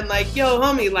beforehand, yo,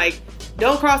 homie,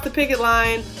 don't cross the picket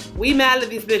line. We mad at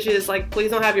these bitches.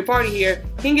 Please don't have your party here.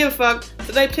 He didn't give a fuck.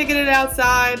 So they ticketed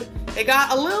it It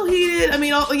got a little heated. I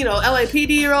mean,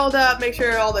 LAPD rolled up, make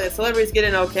sure all the celebrities get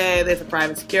in okay. There's a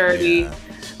private security.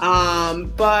 Yeah.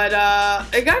 But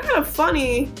it got kind of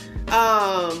funny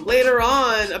later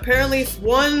on. Apparently,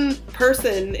 one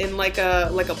person in like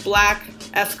a black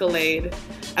Escalade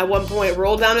at one point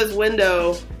rolled down his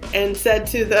window and said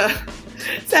to the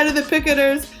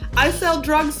picketers, "I sell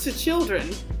drugs to children."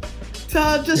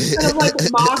 To just kind of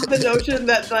mock the notion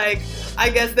that I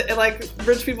guess that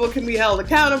rich people can be held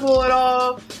accountable at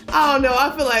all. I don't know.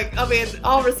 I feel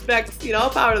all respect,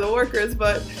 power to the workers,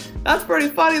 but that's pretty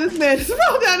funny. This man just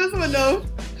rolled down his window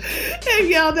and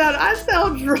yelled out, "I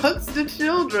sell drugs to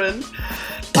children."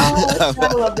 I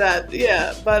love that.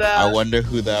 Yeah, but I wonder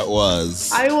who that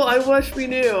was. I wish we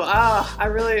knew. I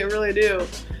really, really do.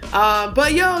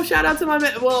 But shout out to my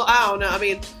man. Well, I don't know. I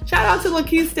mean, shout out to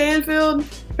Lakeith Stanfield.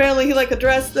 Apparently, he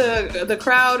addressed the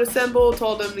crowd assembled,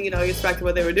 told them he respected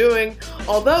what they were doing.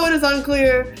 Although it is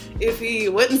unclear if he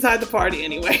went inside the party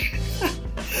anyway.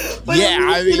 But he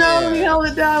held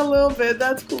it down a little bit.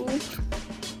 That's cool.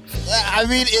 I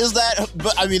mean,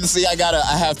 But I mean, see, I gotta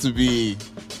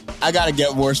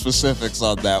get more specifics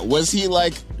on that. Was he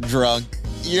drunk?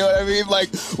 You know what I mean?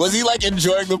 Was he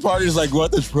enjoying the party? He's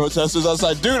what? There's protesters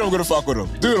outside. Dude, I'm gonna fuck with him.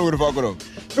 You know what I'm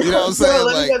saying?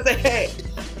 Let me go say,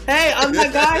 hey, I'm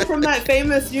that guy from that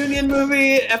famous Union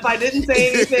movie. If I didn't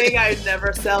say anything, I'd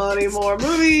never sell any more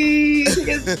movie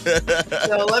tickets.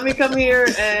 So let me come here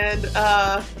and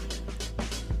I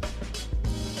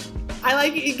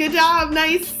like it. Good job,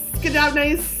 nice. Good job,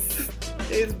 nice.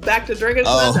 He's back to drinking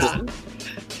sunshine.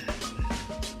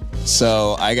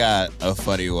 So I got a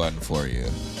funny one for you.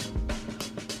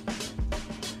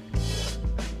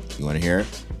 You want to hear it?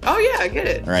 Oh yeah, I get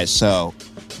it. All right, so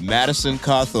Madison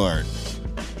Cawthorn,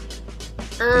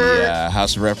 the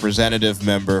House of Representative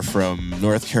member from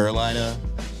North Carolina.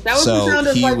 That was the sound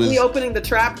of me opening the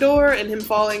trapdoor and him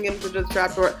falling into the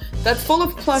trapdoor. That's full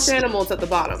of plush animals at the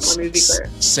bottom. Let me be clear.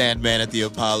 Sandman at the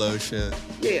Apollo shit.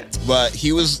 Yeah. But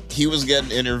he was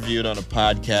getting interviewed on a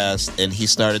podcast, and he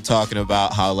started talking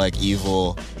about how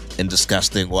evil and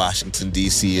disgusting Washington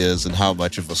D.C. is, and how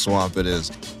much of a swamp it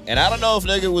is. And I don't know if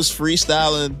nigga was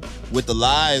freestyling with the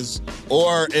lies,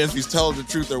 or if he's telling the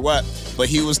truth or what. But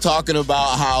he was talking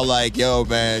about how yo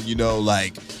man,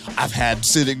 I've had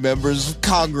sitting members of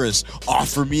Congress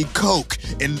offer me coke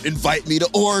and invite me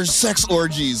to sex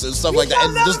orgies and stuff like that.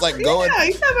 And just going. Yeah,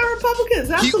 he's talking about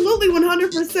Republicans. Absolutely,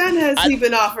 100% has he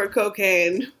been offered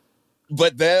cocaine.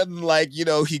 But then,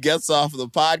 he gets off of the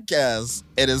podcast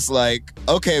and it's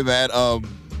okay, man,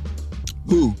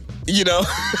 who?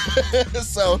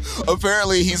 So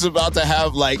apparently he's about to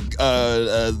have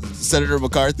Senator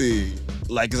McCarthy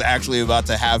is actually about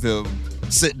to have him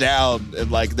sit down and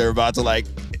they're about to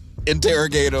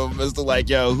interrogate him as to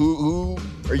yo, who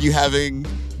are you having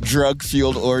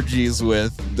drug-fueled orgies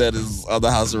with that is on the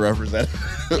House of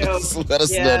Representatives? Let us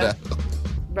know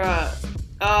now.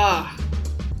 Bruh.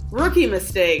 Rookie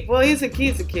mistake. Well, he's a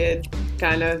kid,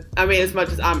 kind of. I mean, as much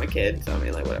as I'm a kid, so I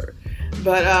mean, whatever.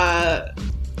 But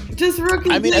just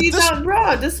rookie. I mean,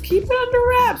 bro, just keep it under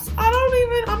wraps.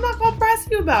 I'm not gonna press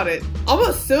you about it. I'm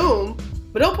gonna assume,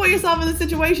 but don't put yourself in a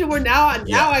situation where now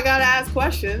I gotta ask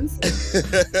questions.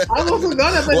 I wasn't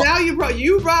gonna, but now you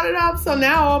brought it up, so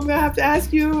now I'm gonna have to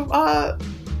ask you,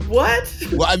 what?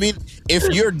 Well, I mean, if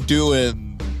you're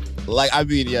doing Like, I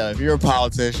mean, yeah, if you're a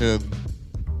politician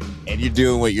and you're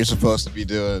doing what you're supposed to be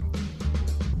doing,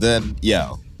 then,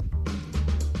 yo,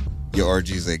 your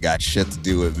orgies ain't got shit to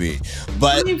do with me.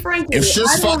 But I mean, frankly, if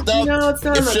shit's fucked up,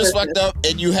 if shit's fucked up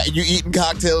and you eating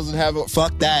cocktails and having,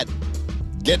 fuck that.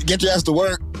 Get your ass to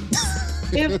work.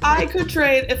 If I could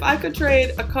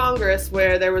trade a Congress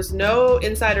where there was no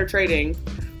insider trading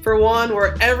for one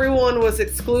where everyone was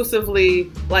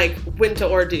exclusively like went to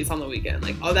orgies on the weekend,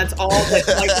 like, oh, that's all like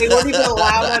they weren't even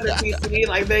allowed under PC,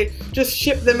 like they just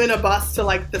shipped them in a bus to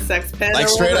like the sex pen, like or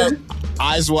straight whatever. up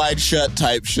eyes wide shut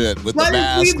type shit with Like, the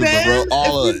mask,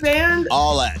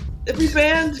 all that. If we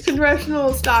banned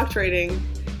congressional stock trading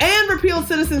and repealed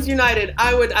Citizens United,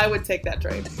 I would take that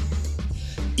trade.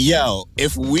 Yo,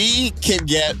 if we can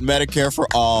get Medicare for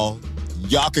all,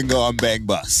 y'all can go on Bang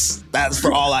Bus. That's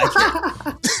for all I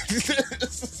care.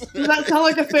 Does that sound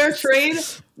like a fair trade,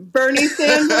 Bernie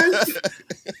Sanders?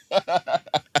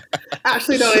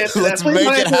 Actually, don't answer Let's that. Please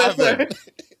make don't it answer happen.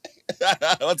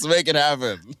 that, Let's make it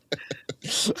happen.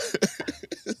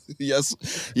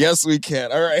 Yes, we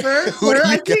can. All right. sir.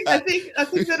 I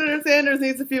think Senator Sanders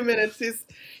needs a few minutes.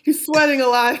 He's sweating a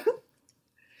lot.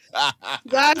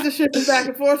 His eyes are shifting back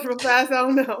and forth real fast. I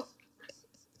don't know.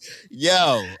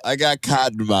 Yo, I got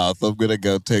cotton mouth. I'm gonna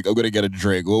get a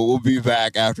drink. We'll be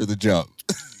back after the jump.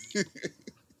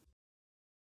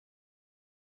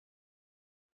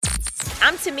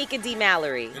 I'm Tamika D.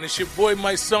 Mallory. And it's your boy,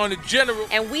 my son, the General.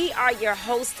 And we are your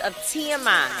hosts of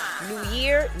TMI. New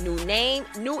year, new name,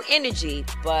 new energy,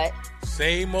 but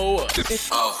same old.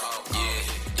 Oh,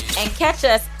 yeah. And catch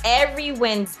us every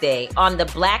Wednesday on the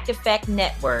Black Effect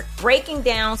Network, breaking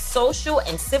down social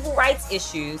and civil rights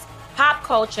issues, pop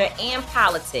culture, and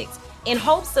politics in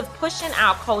hopes of pushing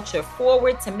our culture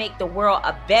forward to make the world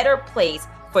a better place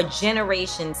for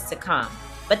generations to come.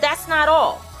 But that's not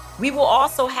all. We will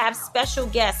also have special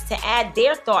guests to add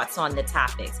their thoughts on the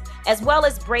topics, as well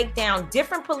as break down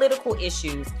different political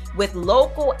issues with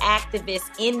local activists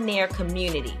in their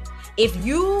community. If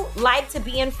you like to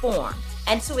be informed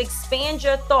and to expand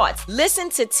your thoughts, listen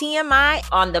to TMI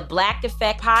on the Black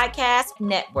Effect Podcast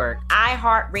Network,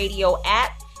 iHeartRadio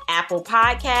app, Apple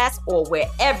Podcasts, or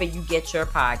wherever you get your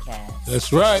podcasts.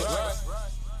 That's right.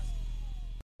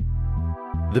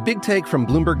 The Big Take from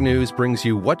Bloomberg News brings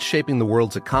you what's shaping the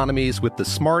world's economies with the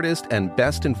smartest and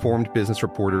best-informed business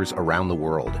reporters around the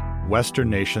world. Western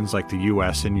nations like the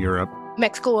U.S. and Europe.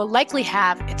 Mexico will likely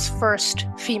have its first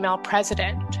female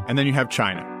president. And then you have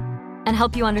China. And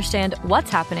help you understand what's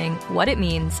happening, what it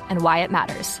means, and why it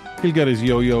matters. He'll get his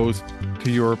yo-yos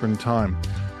to Europe in time.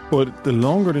 But the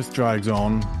longer this drags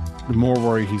on, the more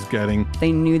worry he's getting.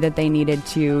 They knew that they needed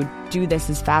to do this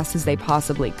as fast as they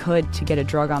possibly could to get a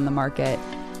drug on the market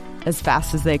as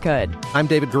fast as they could. I'm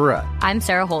David Gura. I'm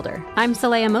Sarah Holder. I'm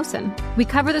Saleha Mohsen. We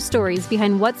cover the stories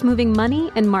behind what's moving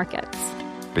money and markets.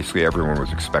 Basically, everyone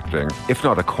was expecting, if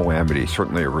not a calamity,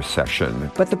 certainly a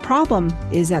recession. But the problem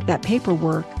is that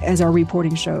paperwork, as our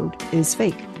reporting showed, is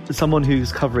fake. As someone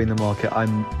who's covering the market,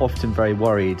 I'm often very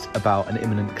worried about an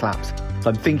imminent collapse. So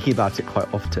I'm thinking about it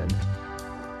quite often.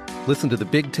 Listen to The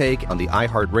Big Take on the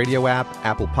iHeartRadio app,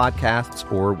 Apple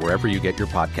Podcasts, or wherever you get your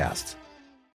podcasts.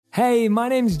 Hey, my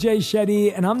name's Jay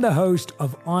Shetty, and I'm the host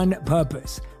of On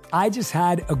Purpose. I just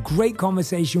had a great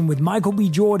conversation with Michael B.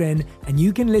 Jordan, and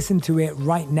you can listen to it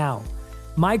right now.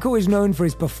 Michael is known for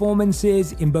his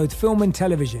performances in both film and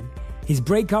television. His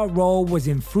breakout role was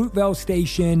in Fruitvale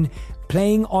Station,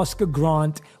 playing Oscar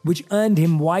Grant, which earned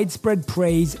him widespread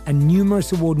praise and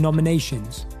numerous award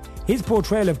nominations. His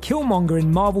portrayal of Killmonger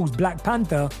in Marvel's Black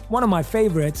Panther, one of my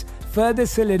favorites, further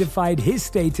solidified his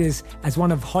status as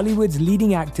one of Hollywood's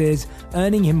leading actors,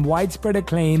 earning him widespread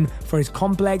acclaim for his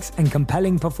complex and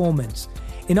compelling performance.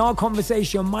 In our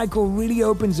conversation, Michael really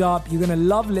opens up. You're going to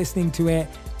love listening to it,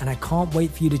 and I can't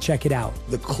wait for you to check it out.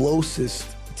 The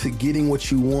closest to getting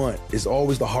what you want is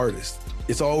always the hardest.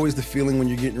 It's always the feeling when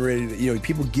you're getting ready to,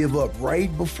 people give up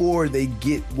right before they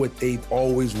get what they've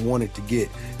always wanted to get.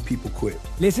 People quit.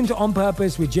 Listen to On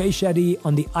Purpose with Jay Shetty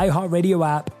on the iHeartRadio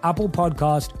app, Apple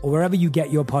Podcast, or wherever you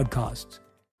get your podcasts.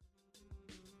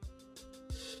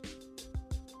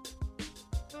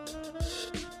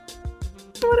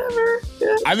 Whatever.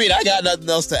 Yeah. I mean, I got nothing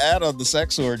else to add on the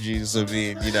sex orgies. I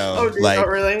mean, Oh, do you not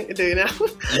really? Do you now?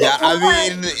 Yeah, I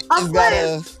mean, it's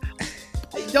gotta.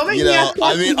 Don't make me ask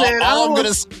questions, man. All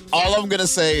I'm gonna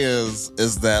say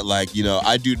is that, like,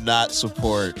 I do not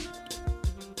support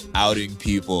outing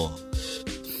people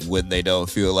when they don't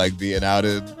feel like being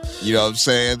outed. You know what I'm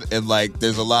saying? And like,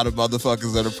 there's a lot of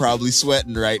motherfuckers that are probably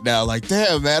sweating right now. Like,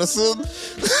 damn, Madison,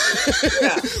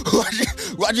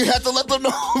 why'd you have to let them know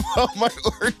about my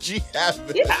orgy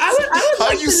happening? Yeah, I would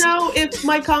like to know if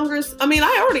my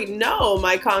I already know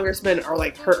my congressmen are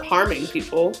like harming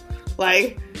people.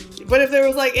 Like, but if there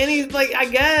was like any, like, I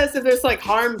guess if there's like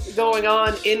harm going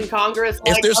on in Congress,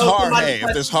 if like, there's harm,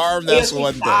 if there's harm, that's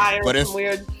one thing. But if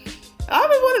weird, I would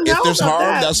want to know. If there's about harm,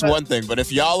 that, that's one thing. But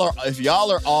if y'all are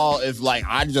all,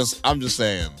 I'm just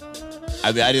saying.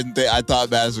 I mean, I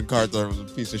thought Madison Cawthorn was a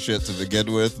piece of shit to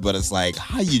begin with, but it's like,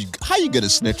 how you gonna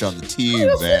snitch on the team,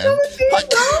 man?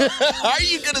 How are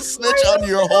you gonna snitch on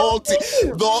your whole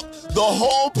team? The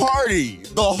whole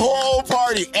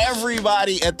party,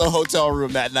 everybody at the hotel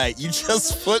room that night. You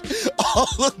just put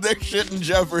all of their shit in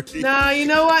jeopardy. Nah, you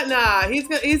know what? Nah, he's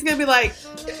gonna be like,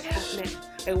 man,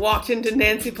 I walked into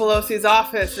Nancy Pelosi's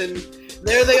office and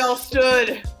there they all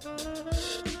stood,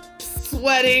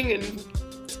 sweating and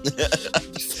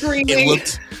screaming.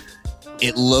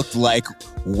 It looked like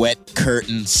wet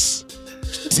curtains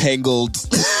tangled.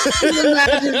 Can you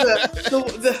imagine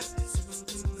the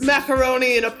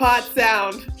macaroni in a pot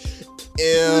sound?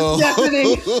 Ew.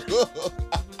 Deafening.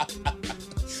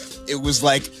 It was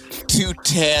like two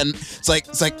tan. It's like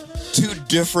two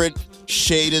different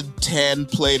shaded tan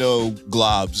Play-Doh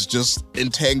globs just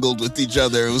entangled with each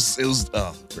other. It was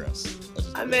gross.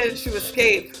 I managed to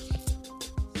escape,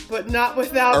 but not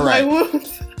without my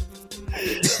wounds.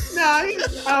 I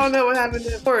don't know what happened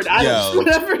to the word.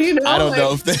 Whatever, you know. I don't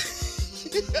know if they...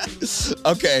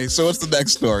 Okay, so what's the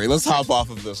next story? Let's hop off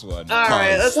of this one. All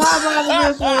right, let's hop off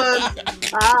of this one.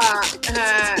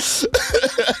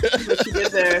 What you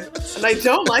did there. And I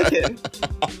don't like it.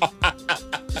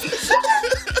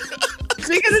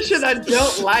 Speaking of shit I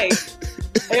don't like,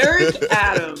 Eric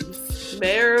Adams,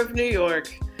 mayor of New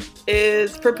York,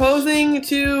 is proposing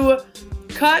to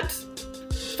cut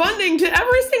funding to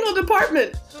every single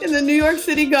department in the New York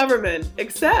City government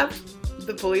except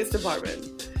the police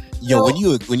department. Yo,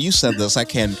 when you said this, I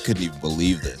couldn't even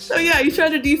believe this. So yeah, you try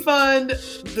to defund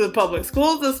the public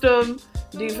school system,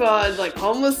 defund like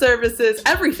homeless services,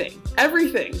 everything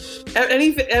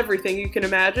you can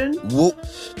imagine. What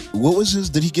was his?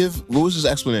 What was his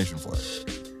explanation for it?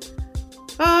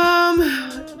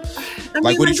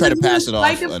 What did he try to pass it off?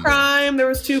 Like a crime, there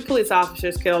was 2 police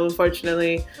officers killed,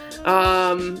 unfortunately.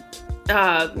 Violent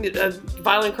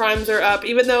crimes are up,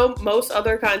 even though most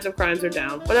other kinds of crimes are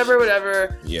down.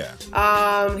 Whatever. Yeah.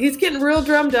 He's getting real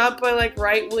drummed up by like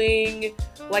right-wing,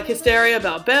 like hysteria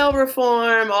about bail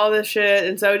reform, all this shit.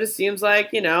 And so it just seems like,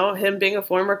 you know, him being a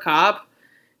former cop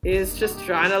is just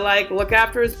trying to like look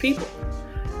after his people.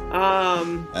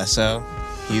 So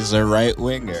he's a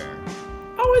right-winger.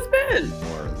 Always been.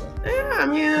 More or less. Yeah, I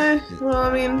mean,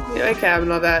 I can't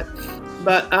and all that.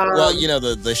 But well, you know,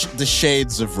 the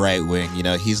shades of right wing. You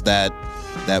know, he's that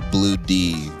blue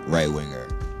D right winger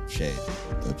shade.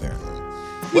 Apparently,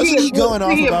 wasn't he going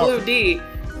off about blue D?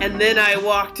 And then I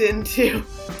walked into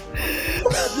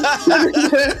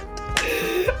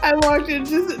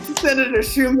Senator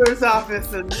Schumer's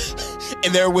office, and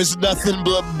there was nothing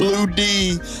but blue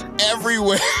D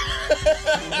everywhere.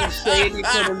 The shade you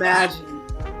can imagine.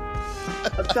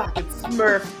 I'm talking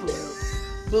Smurf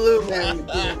blue man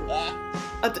blue.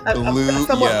 A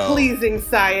somewhat pleasing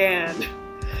cyan.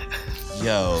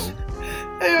 Yo.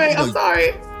 Anyway, I'm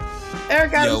sorry.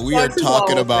 Eric Adams. Yo, we are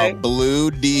talking about Blue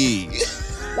D.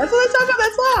 That's what I talk about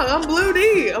that song. I'm Blue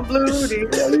D. I'm Blue D.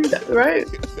 Right?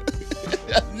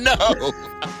 No.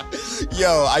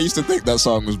 Yo, I used to think that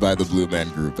song was by the Blue Man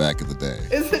Group back in the day.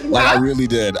 Is it like, I really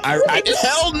did.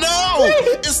 Hell no!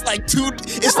 It's like two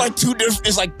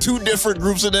different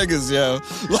groups of niggas, yo.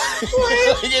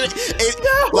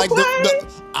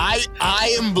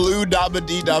 I am Blue Dabba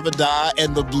Dee Dabba Da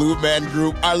and the Blue Man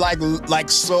Group are like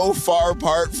so far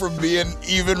apart from being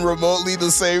even remotely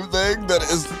the same thing that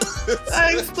is.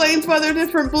 That explains why they're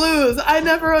different blues. I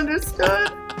never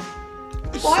understood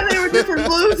why they were different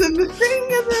blues in the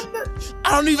thing. And then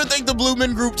I don't even think the Blue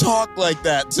Man Group talk like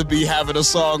that to be having a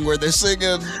song where they're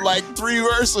singing like 3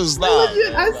 verses live.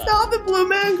 I saw the Blue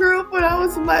Man Group when I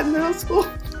was in middle school.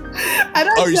 And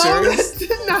Are you serious?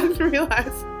 Did not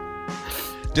realize.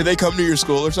 Did they come to your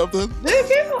school or something? They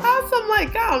came to some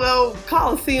like, I don't know,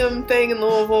 Coliseum thing in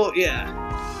Louisville. Yeah.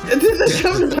 And then they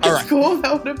come to my school.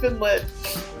 That would have been lit.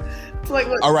 It's like,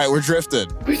 look, all right, we're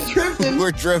drifting. We're drifting.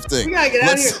 We gotta get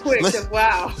out of here quick.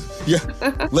 Wow. Yeah.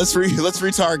 Let's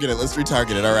retarget it. Let's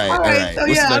retarget it. All right. So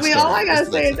yeah, I mean, all I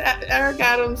gotta say is Eric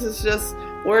Adams is just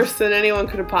worse than anyone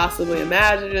could have possibly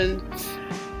imagined.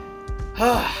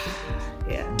 Yeah.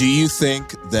 Do you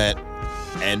think that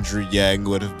Andrew Yang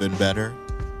would have been better?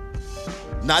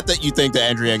 Not that you think that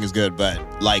Andrew Yang is good, but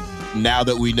like now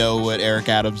that we know what Eric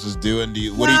Adams is doing,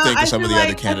 what do you think of some of the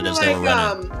other candidates that were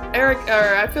running?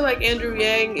 I feel like Andrew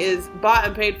Yang is bought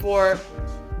and paid for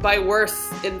by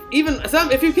worse, even some,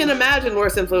 if you can imagine,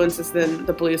 worse influences than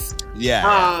the police.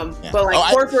 Yeah. But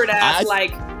like corporate ass,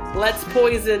 like let's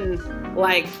poison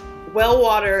like well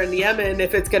water in Yemen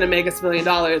if it's gonna make us $1 million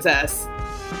ass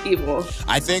evil.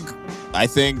 I think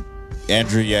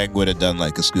Andrew Yang would have done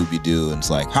like a Scooby-Doo and it's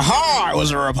like, haha, I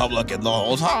was a Republican the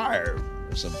whole time.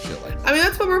 Or some shit like that. I mean,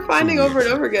 that's what we're finding over and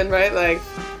over again, right? Like,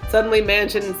 suddenly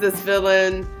Manchin's this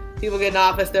villain. People get in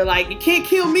office, they're like, you can't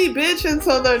kill me, bitch. And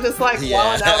so they're just like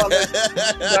walling out on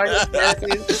the darkest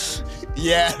fantasies.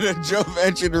 Yeah, Joe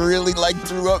Manchin really like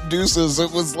threw up deuces.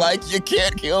 It was like, you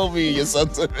can't kill me, you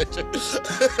sons of bitches.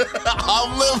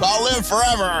 I'll live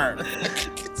forever.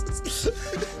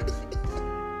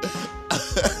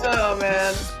 Oh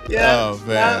man. Yeah. Oh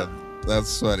man.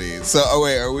 That's funny. So,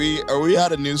 wait, are we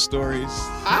out of news stories?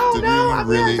 I don't know. I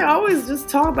mean, I can always just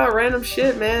talk about random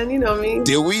shit, man. You know me.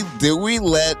 Did we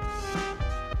let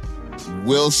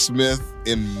Will Smith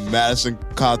in Madison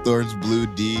Cawthorn's Blue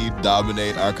D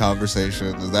dominate our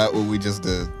conversation? Is that what we just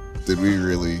did? Did we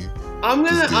really?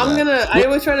 I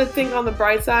always try to think on the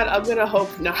bright side. I'm gonna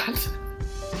hope not.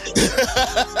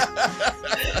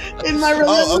 In my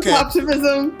relentless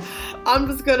optimism, I'm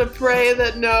just gonna pray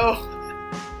that no.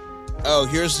 Oh,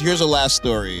 here's a last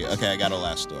story. Okay, I got a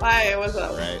last story. Hi, what's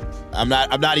up? Right. I'm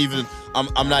not even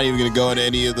gonna go into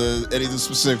any of the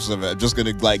specifics of it. I'm just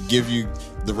gonna like give you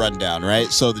the rundown,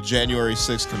 right? So the January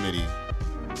 6th committee,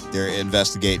 they're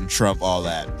investigating Trump, all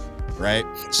that, right?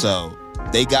 So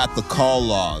they got the call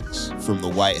logs from the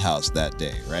White House that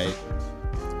day, right?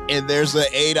 And there's an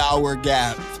 8-hour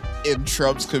gap in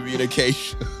Trump's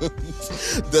communication.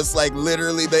 That's like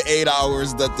literally the 8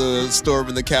 hours that the storm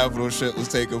in the Capitol shit was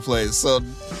taking place. So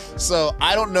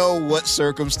I don't know what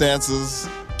circumstances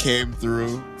came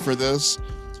through for this,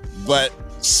 but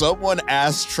someone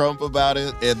asked Trump about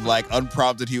it and like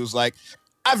unprompted he was like,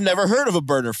 I've never heard of a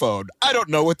burner phone. I don't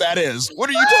know what that is. What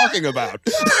are you talking about?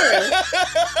 Sure.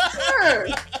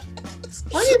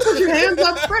 Why do you put your hands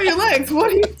up, spread your legs?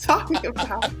 What are you talking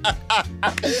about?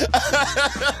 I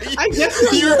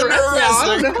guess you're under arrest.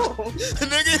 I don't know.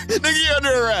 Nigga, you're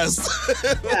under arrest.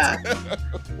 Yeah.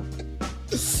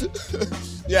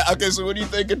 Yeah, okay, so what do you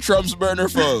think of Trump's burner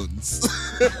phones?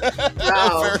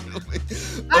 Wow.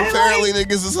 Apparently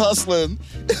niggas is hustling.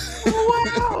 Oh,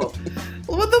 wow.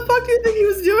 What the fuck do you think he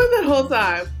was doing that whole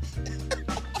time?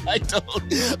 I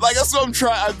don't. Like, that's what I'm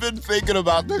trying. I've been thinking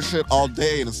about this shit all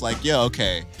day, and it's like, yeah,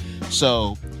 okay.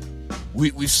 So,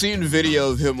 we've seen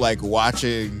video of him, like,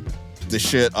 watching the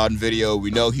shit on video.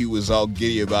 We know he was all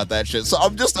giddy about that shit. So,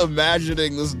 I'm just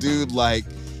imagining this dude, like,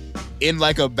 in,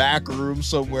 like, a back room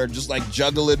somewhere, just, like,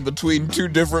 juggling between two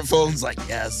different phones, like,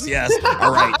 yes.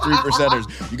 All right, 3%ers.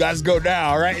 You guys go now,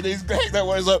 all right? And he's hang that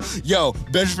one up. Yo,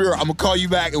 Ben Shapiro, I'm going to call you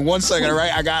back in 1 second, all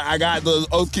right? I got the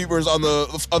Oath Keepers on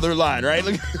the other line, right?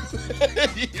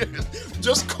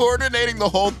 Just coordinating the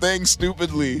whole thing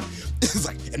stupidly. It's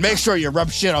like, and make sure you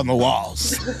rub shit on the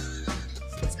walls.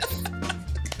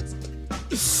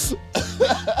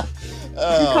 You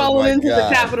call into the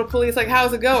Capitol Police, like,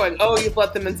 how's it going? Oh, you've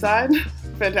let them inside?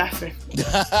 Fantastic.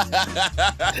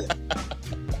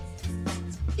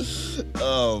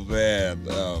 Oh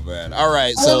man. All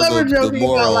right, so we're joking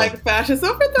about like fascist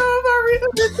overthrow of our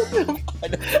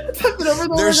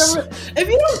If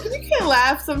you can't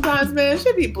laugh sometimes, man, it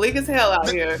should be bleak as hell out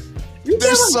here.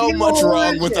 There's so much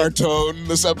wrong with our tone in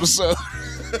this episode.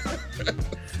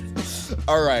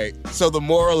 All right, so the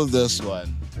moral of this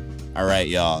one, all right,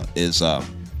 y'all, is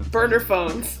burner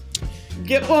phones.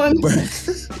 Get one.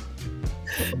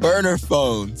 Burner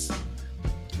phones.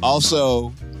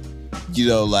 Also, you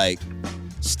know, like,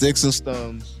 sticks and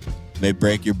stones may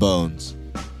break your bones,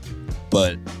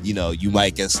 but, you know, you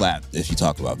might get slapped if you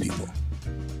talk about people.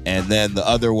 And then the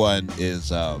other one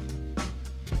is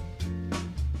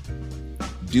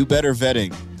do better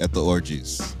vetting at the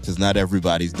orgies, because not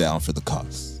everybody's down for the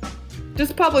cause.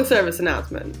 Just public service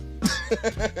announcement.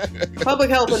 Public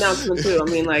health announcement, too. I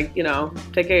mean, like, you know,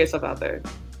 take care of yourself out there.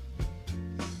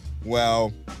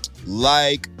 Well,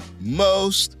 like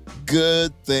most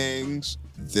good things,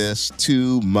 this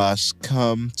too must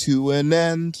come to an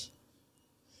end.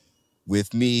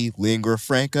 With me, lingua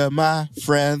franca, my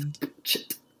friend.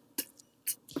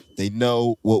 They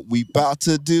know what we about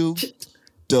to do.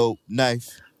 Dope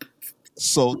knife.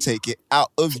 So take it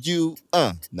out of you.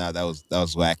 Nah, that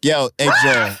was whack. Yo, hey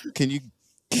Joe, can you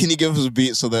give us a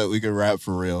beat so that we can rap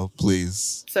for real,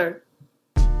 please? Sir.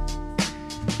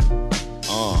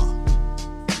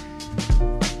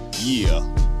 Yeah.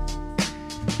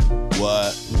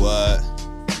 What?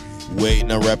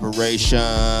 Waiting on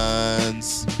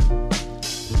reparations.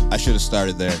 I should have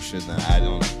started there, shouldn't I?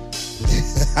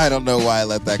 I don't know why I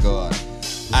let that go on.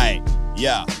 Aight,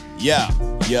 yo.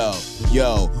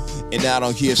 And I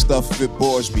don't hear stuff if it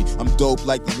bores me. I'm dope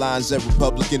like the lines at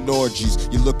Republican orgies.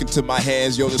 You look into my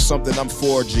hands, yo, there's something I'm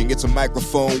forging. It's a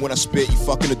microphone. When I spit, you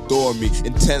fucking adore me.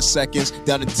 In 10 seconds,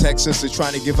 down in Texas, they're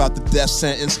trying to give out the death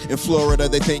sentence. In Florida,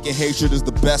 they thinking hatred is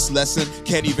the best lesson.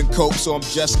 Can't even cope, so I'm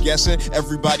just guessing.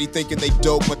 Everybody thinking they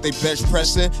dope, but they bench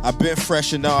pressing. I've been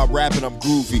fresh and now I'm rapping, I'm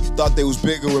groovy. Thought they was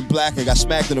bigger and black and got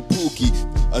smacked in a pookie.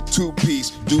 A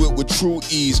two-piece, do it with true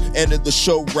ease. Ended the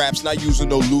show raps, not using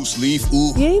no loose leaf.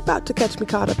 Ooh. You ain't about to catch me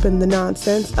caught up in the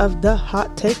nonsense of the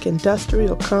hot take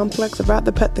industrial complex. I'd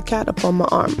rather pet the cat up on my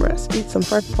armrest. Eat some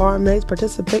fresh farm maize,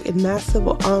 participate in massive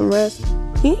unrest.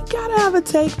 You ain't gotta have a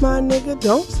take, my nigga.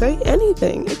 Don't say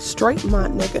anything. It's straight, my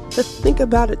nigga. Just think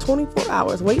about it 24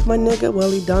 hours. Wait, my nigga. Well,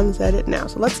 he done said it now.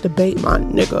 So let's debate, my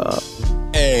nigga.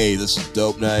 Hey, this is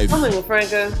Dope Knife. I'm with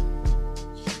Franca.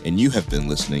 And you have been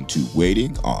listening to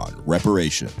Waiting on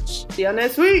Reparations. See y'all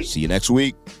next week. See you next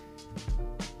week.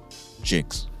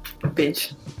 Jinx.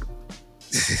 Bitch.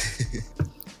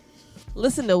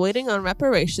 Listen to Waiting on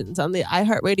Reparations on the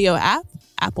iHeartRadio app,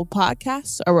 Apple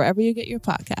Podcasts, or wherever you get your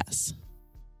podcasts.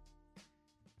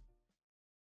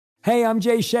 Hey, I'm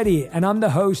Jay Shetty, and I'm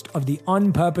the host of the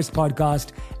On Purpose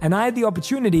podcast, and I had the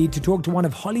opportunity to talk to one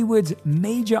of Hollywood's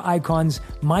major icons,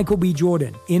 Michael B.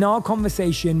 Jordan. In our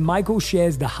conversation, Michael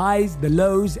shares the highs, the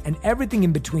lows, and everything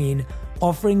in between,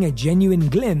 offering a genuine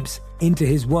glimpse into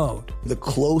his world. The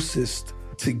closest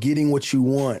to getting what you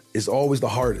want is always the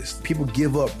hardest. People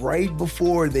give up right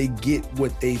before they get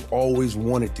what they've always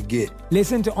wanted to get.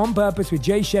 Listen to On Purpose with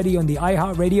Jay Shetty on the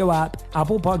iHeartRadio app,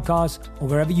 Apple Podcasts, or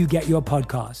wherever you get your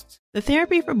podcasts. The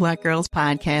Therapy for Black Girls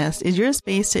podcast is your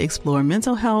space to explore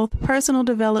mental health, personal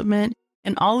development,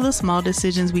 and all of the small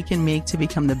decisions we can make to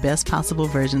become the best possible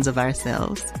versions of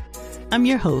ourselves. I'm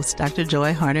your host, Dr.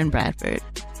 Joy Harden Bradford,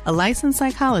 a licensed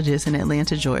psychologist in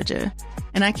Atlanta, Georgia,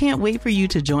 and I can't wait for you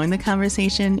to join the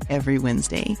conversation every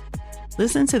Wednesday.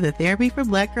 Listen to the Therapy for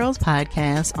Black Girls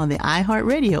podcast on the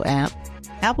iHeartRadio app,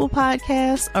 Apple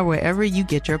Podcasts, or wherever you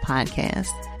get your podcasts.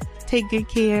 Take good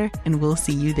care, and we'll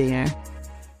see you there.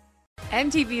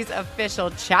 MTV's official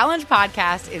Challenge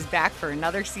podcast is back for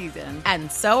another season. And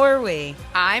so are we.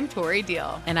 I'm Tori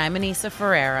Deal. And I'm Anissa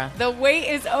Ferreira. The wait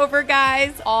is over,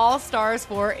 guys. All Stars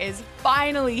 4 is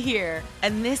finally here.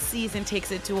 And this season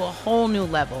takes it to a whole new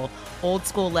level. Old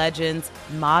school legends,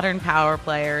 modern power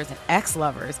players, and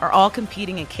ex-lovers are all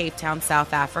competing in Cape Town,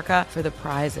 South Africa for the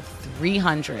prize of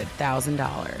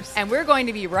 $300,000. And we're going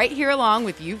to be right here along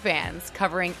with you fans,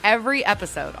 covering every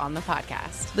episode on the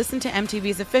podcast. Listen to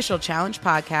MTV's official Challenge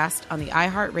podcast on the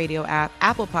iHeartRadio app,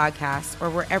 Apple Podcasts,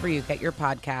 or wherever you get your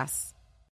podcasts.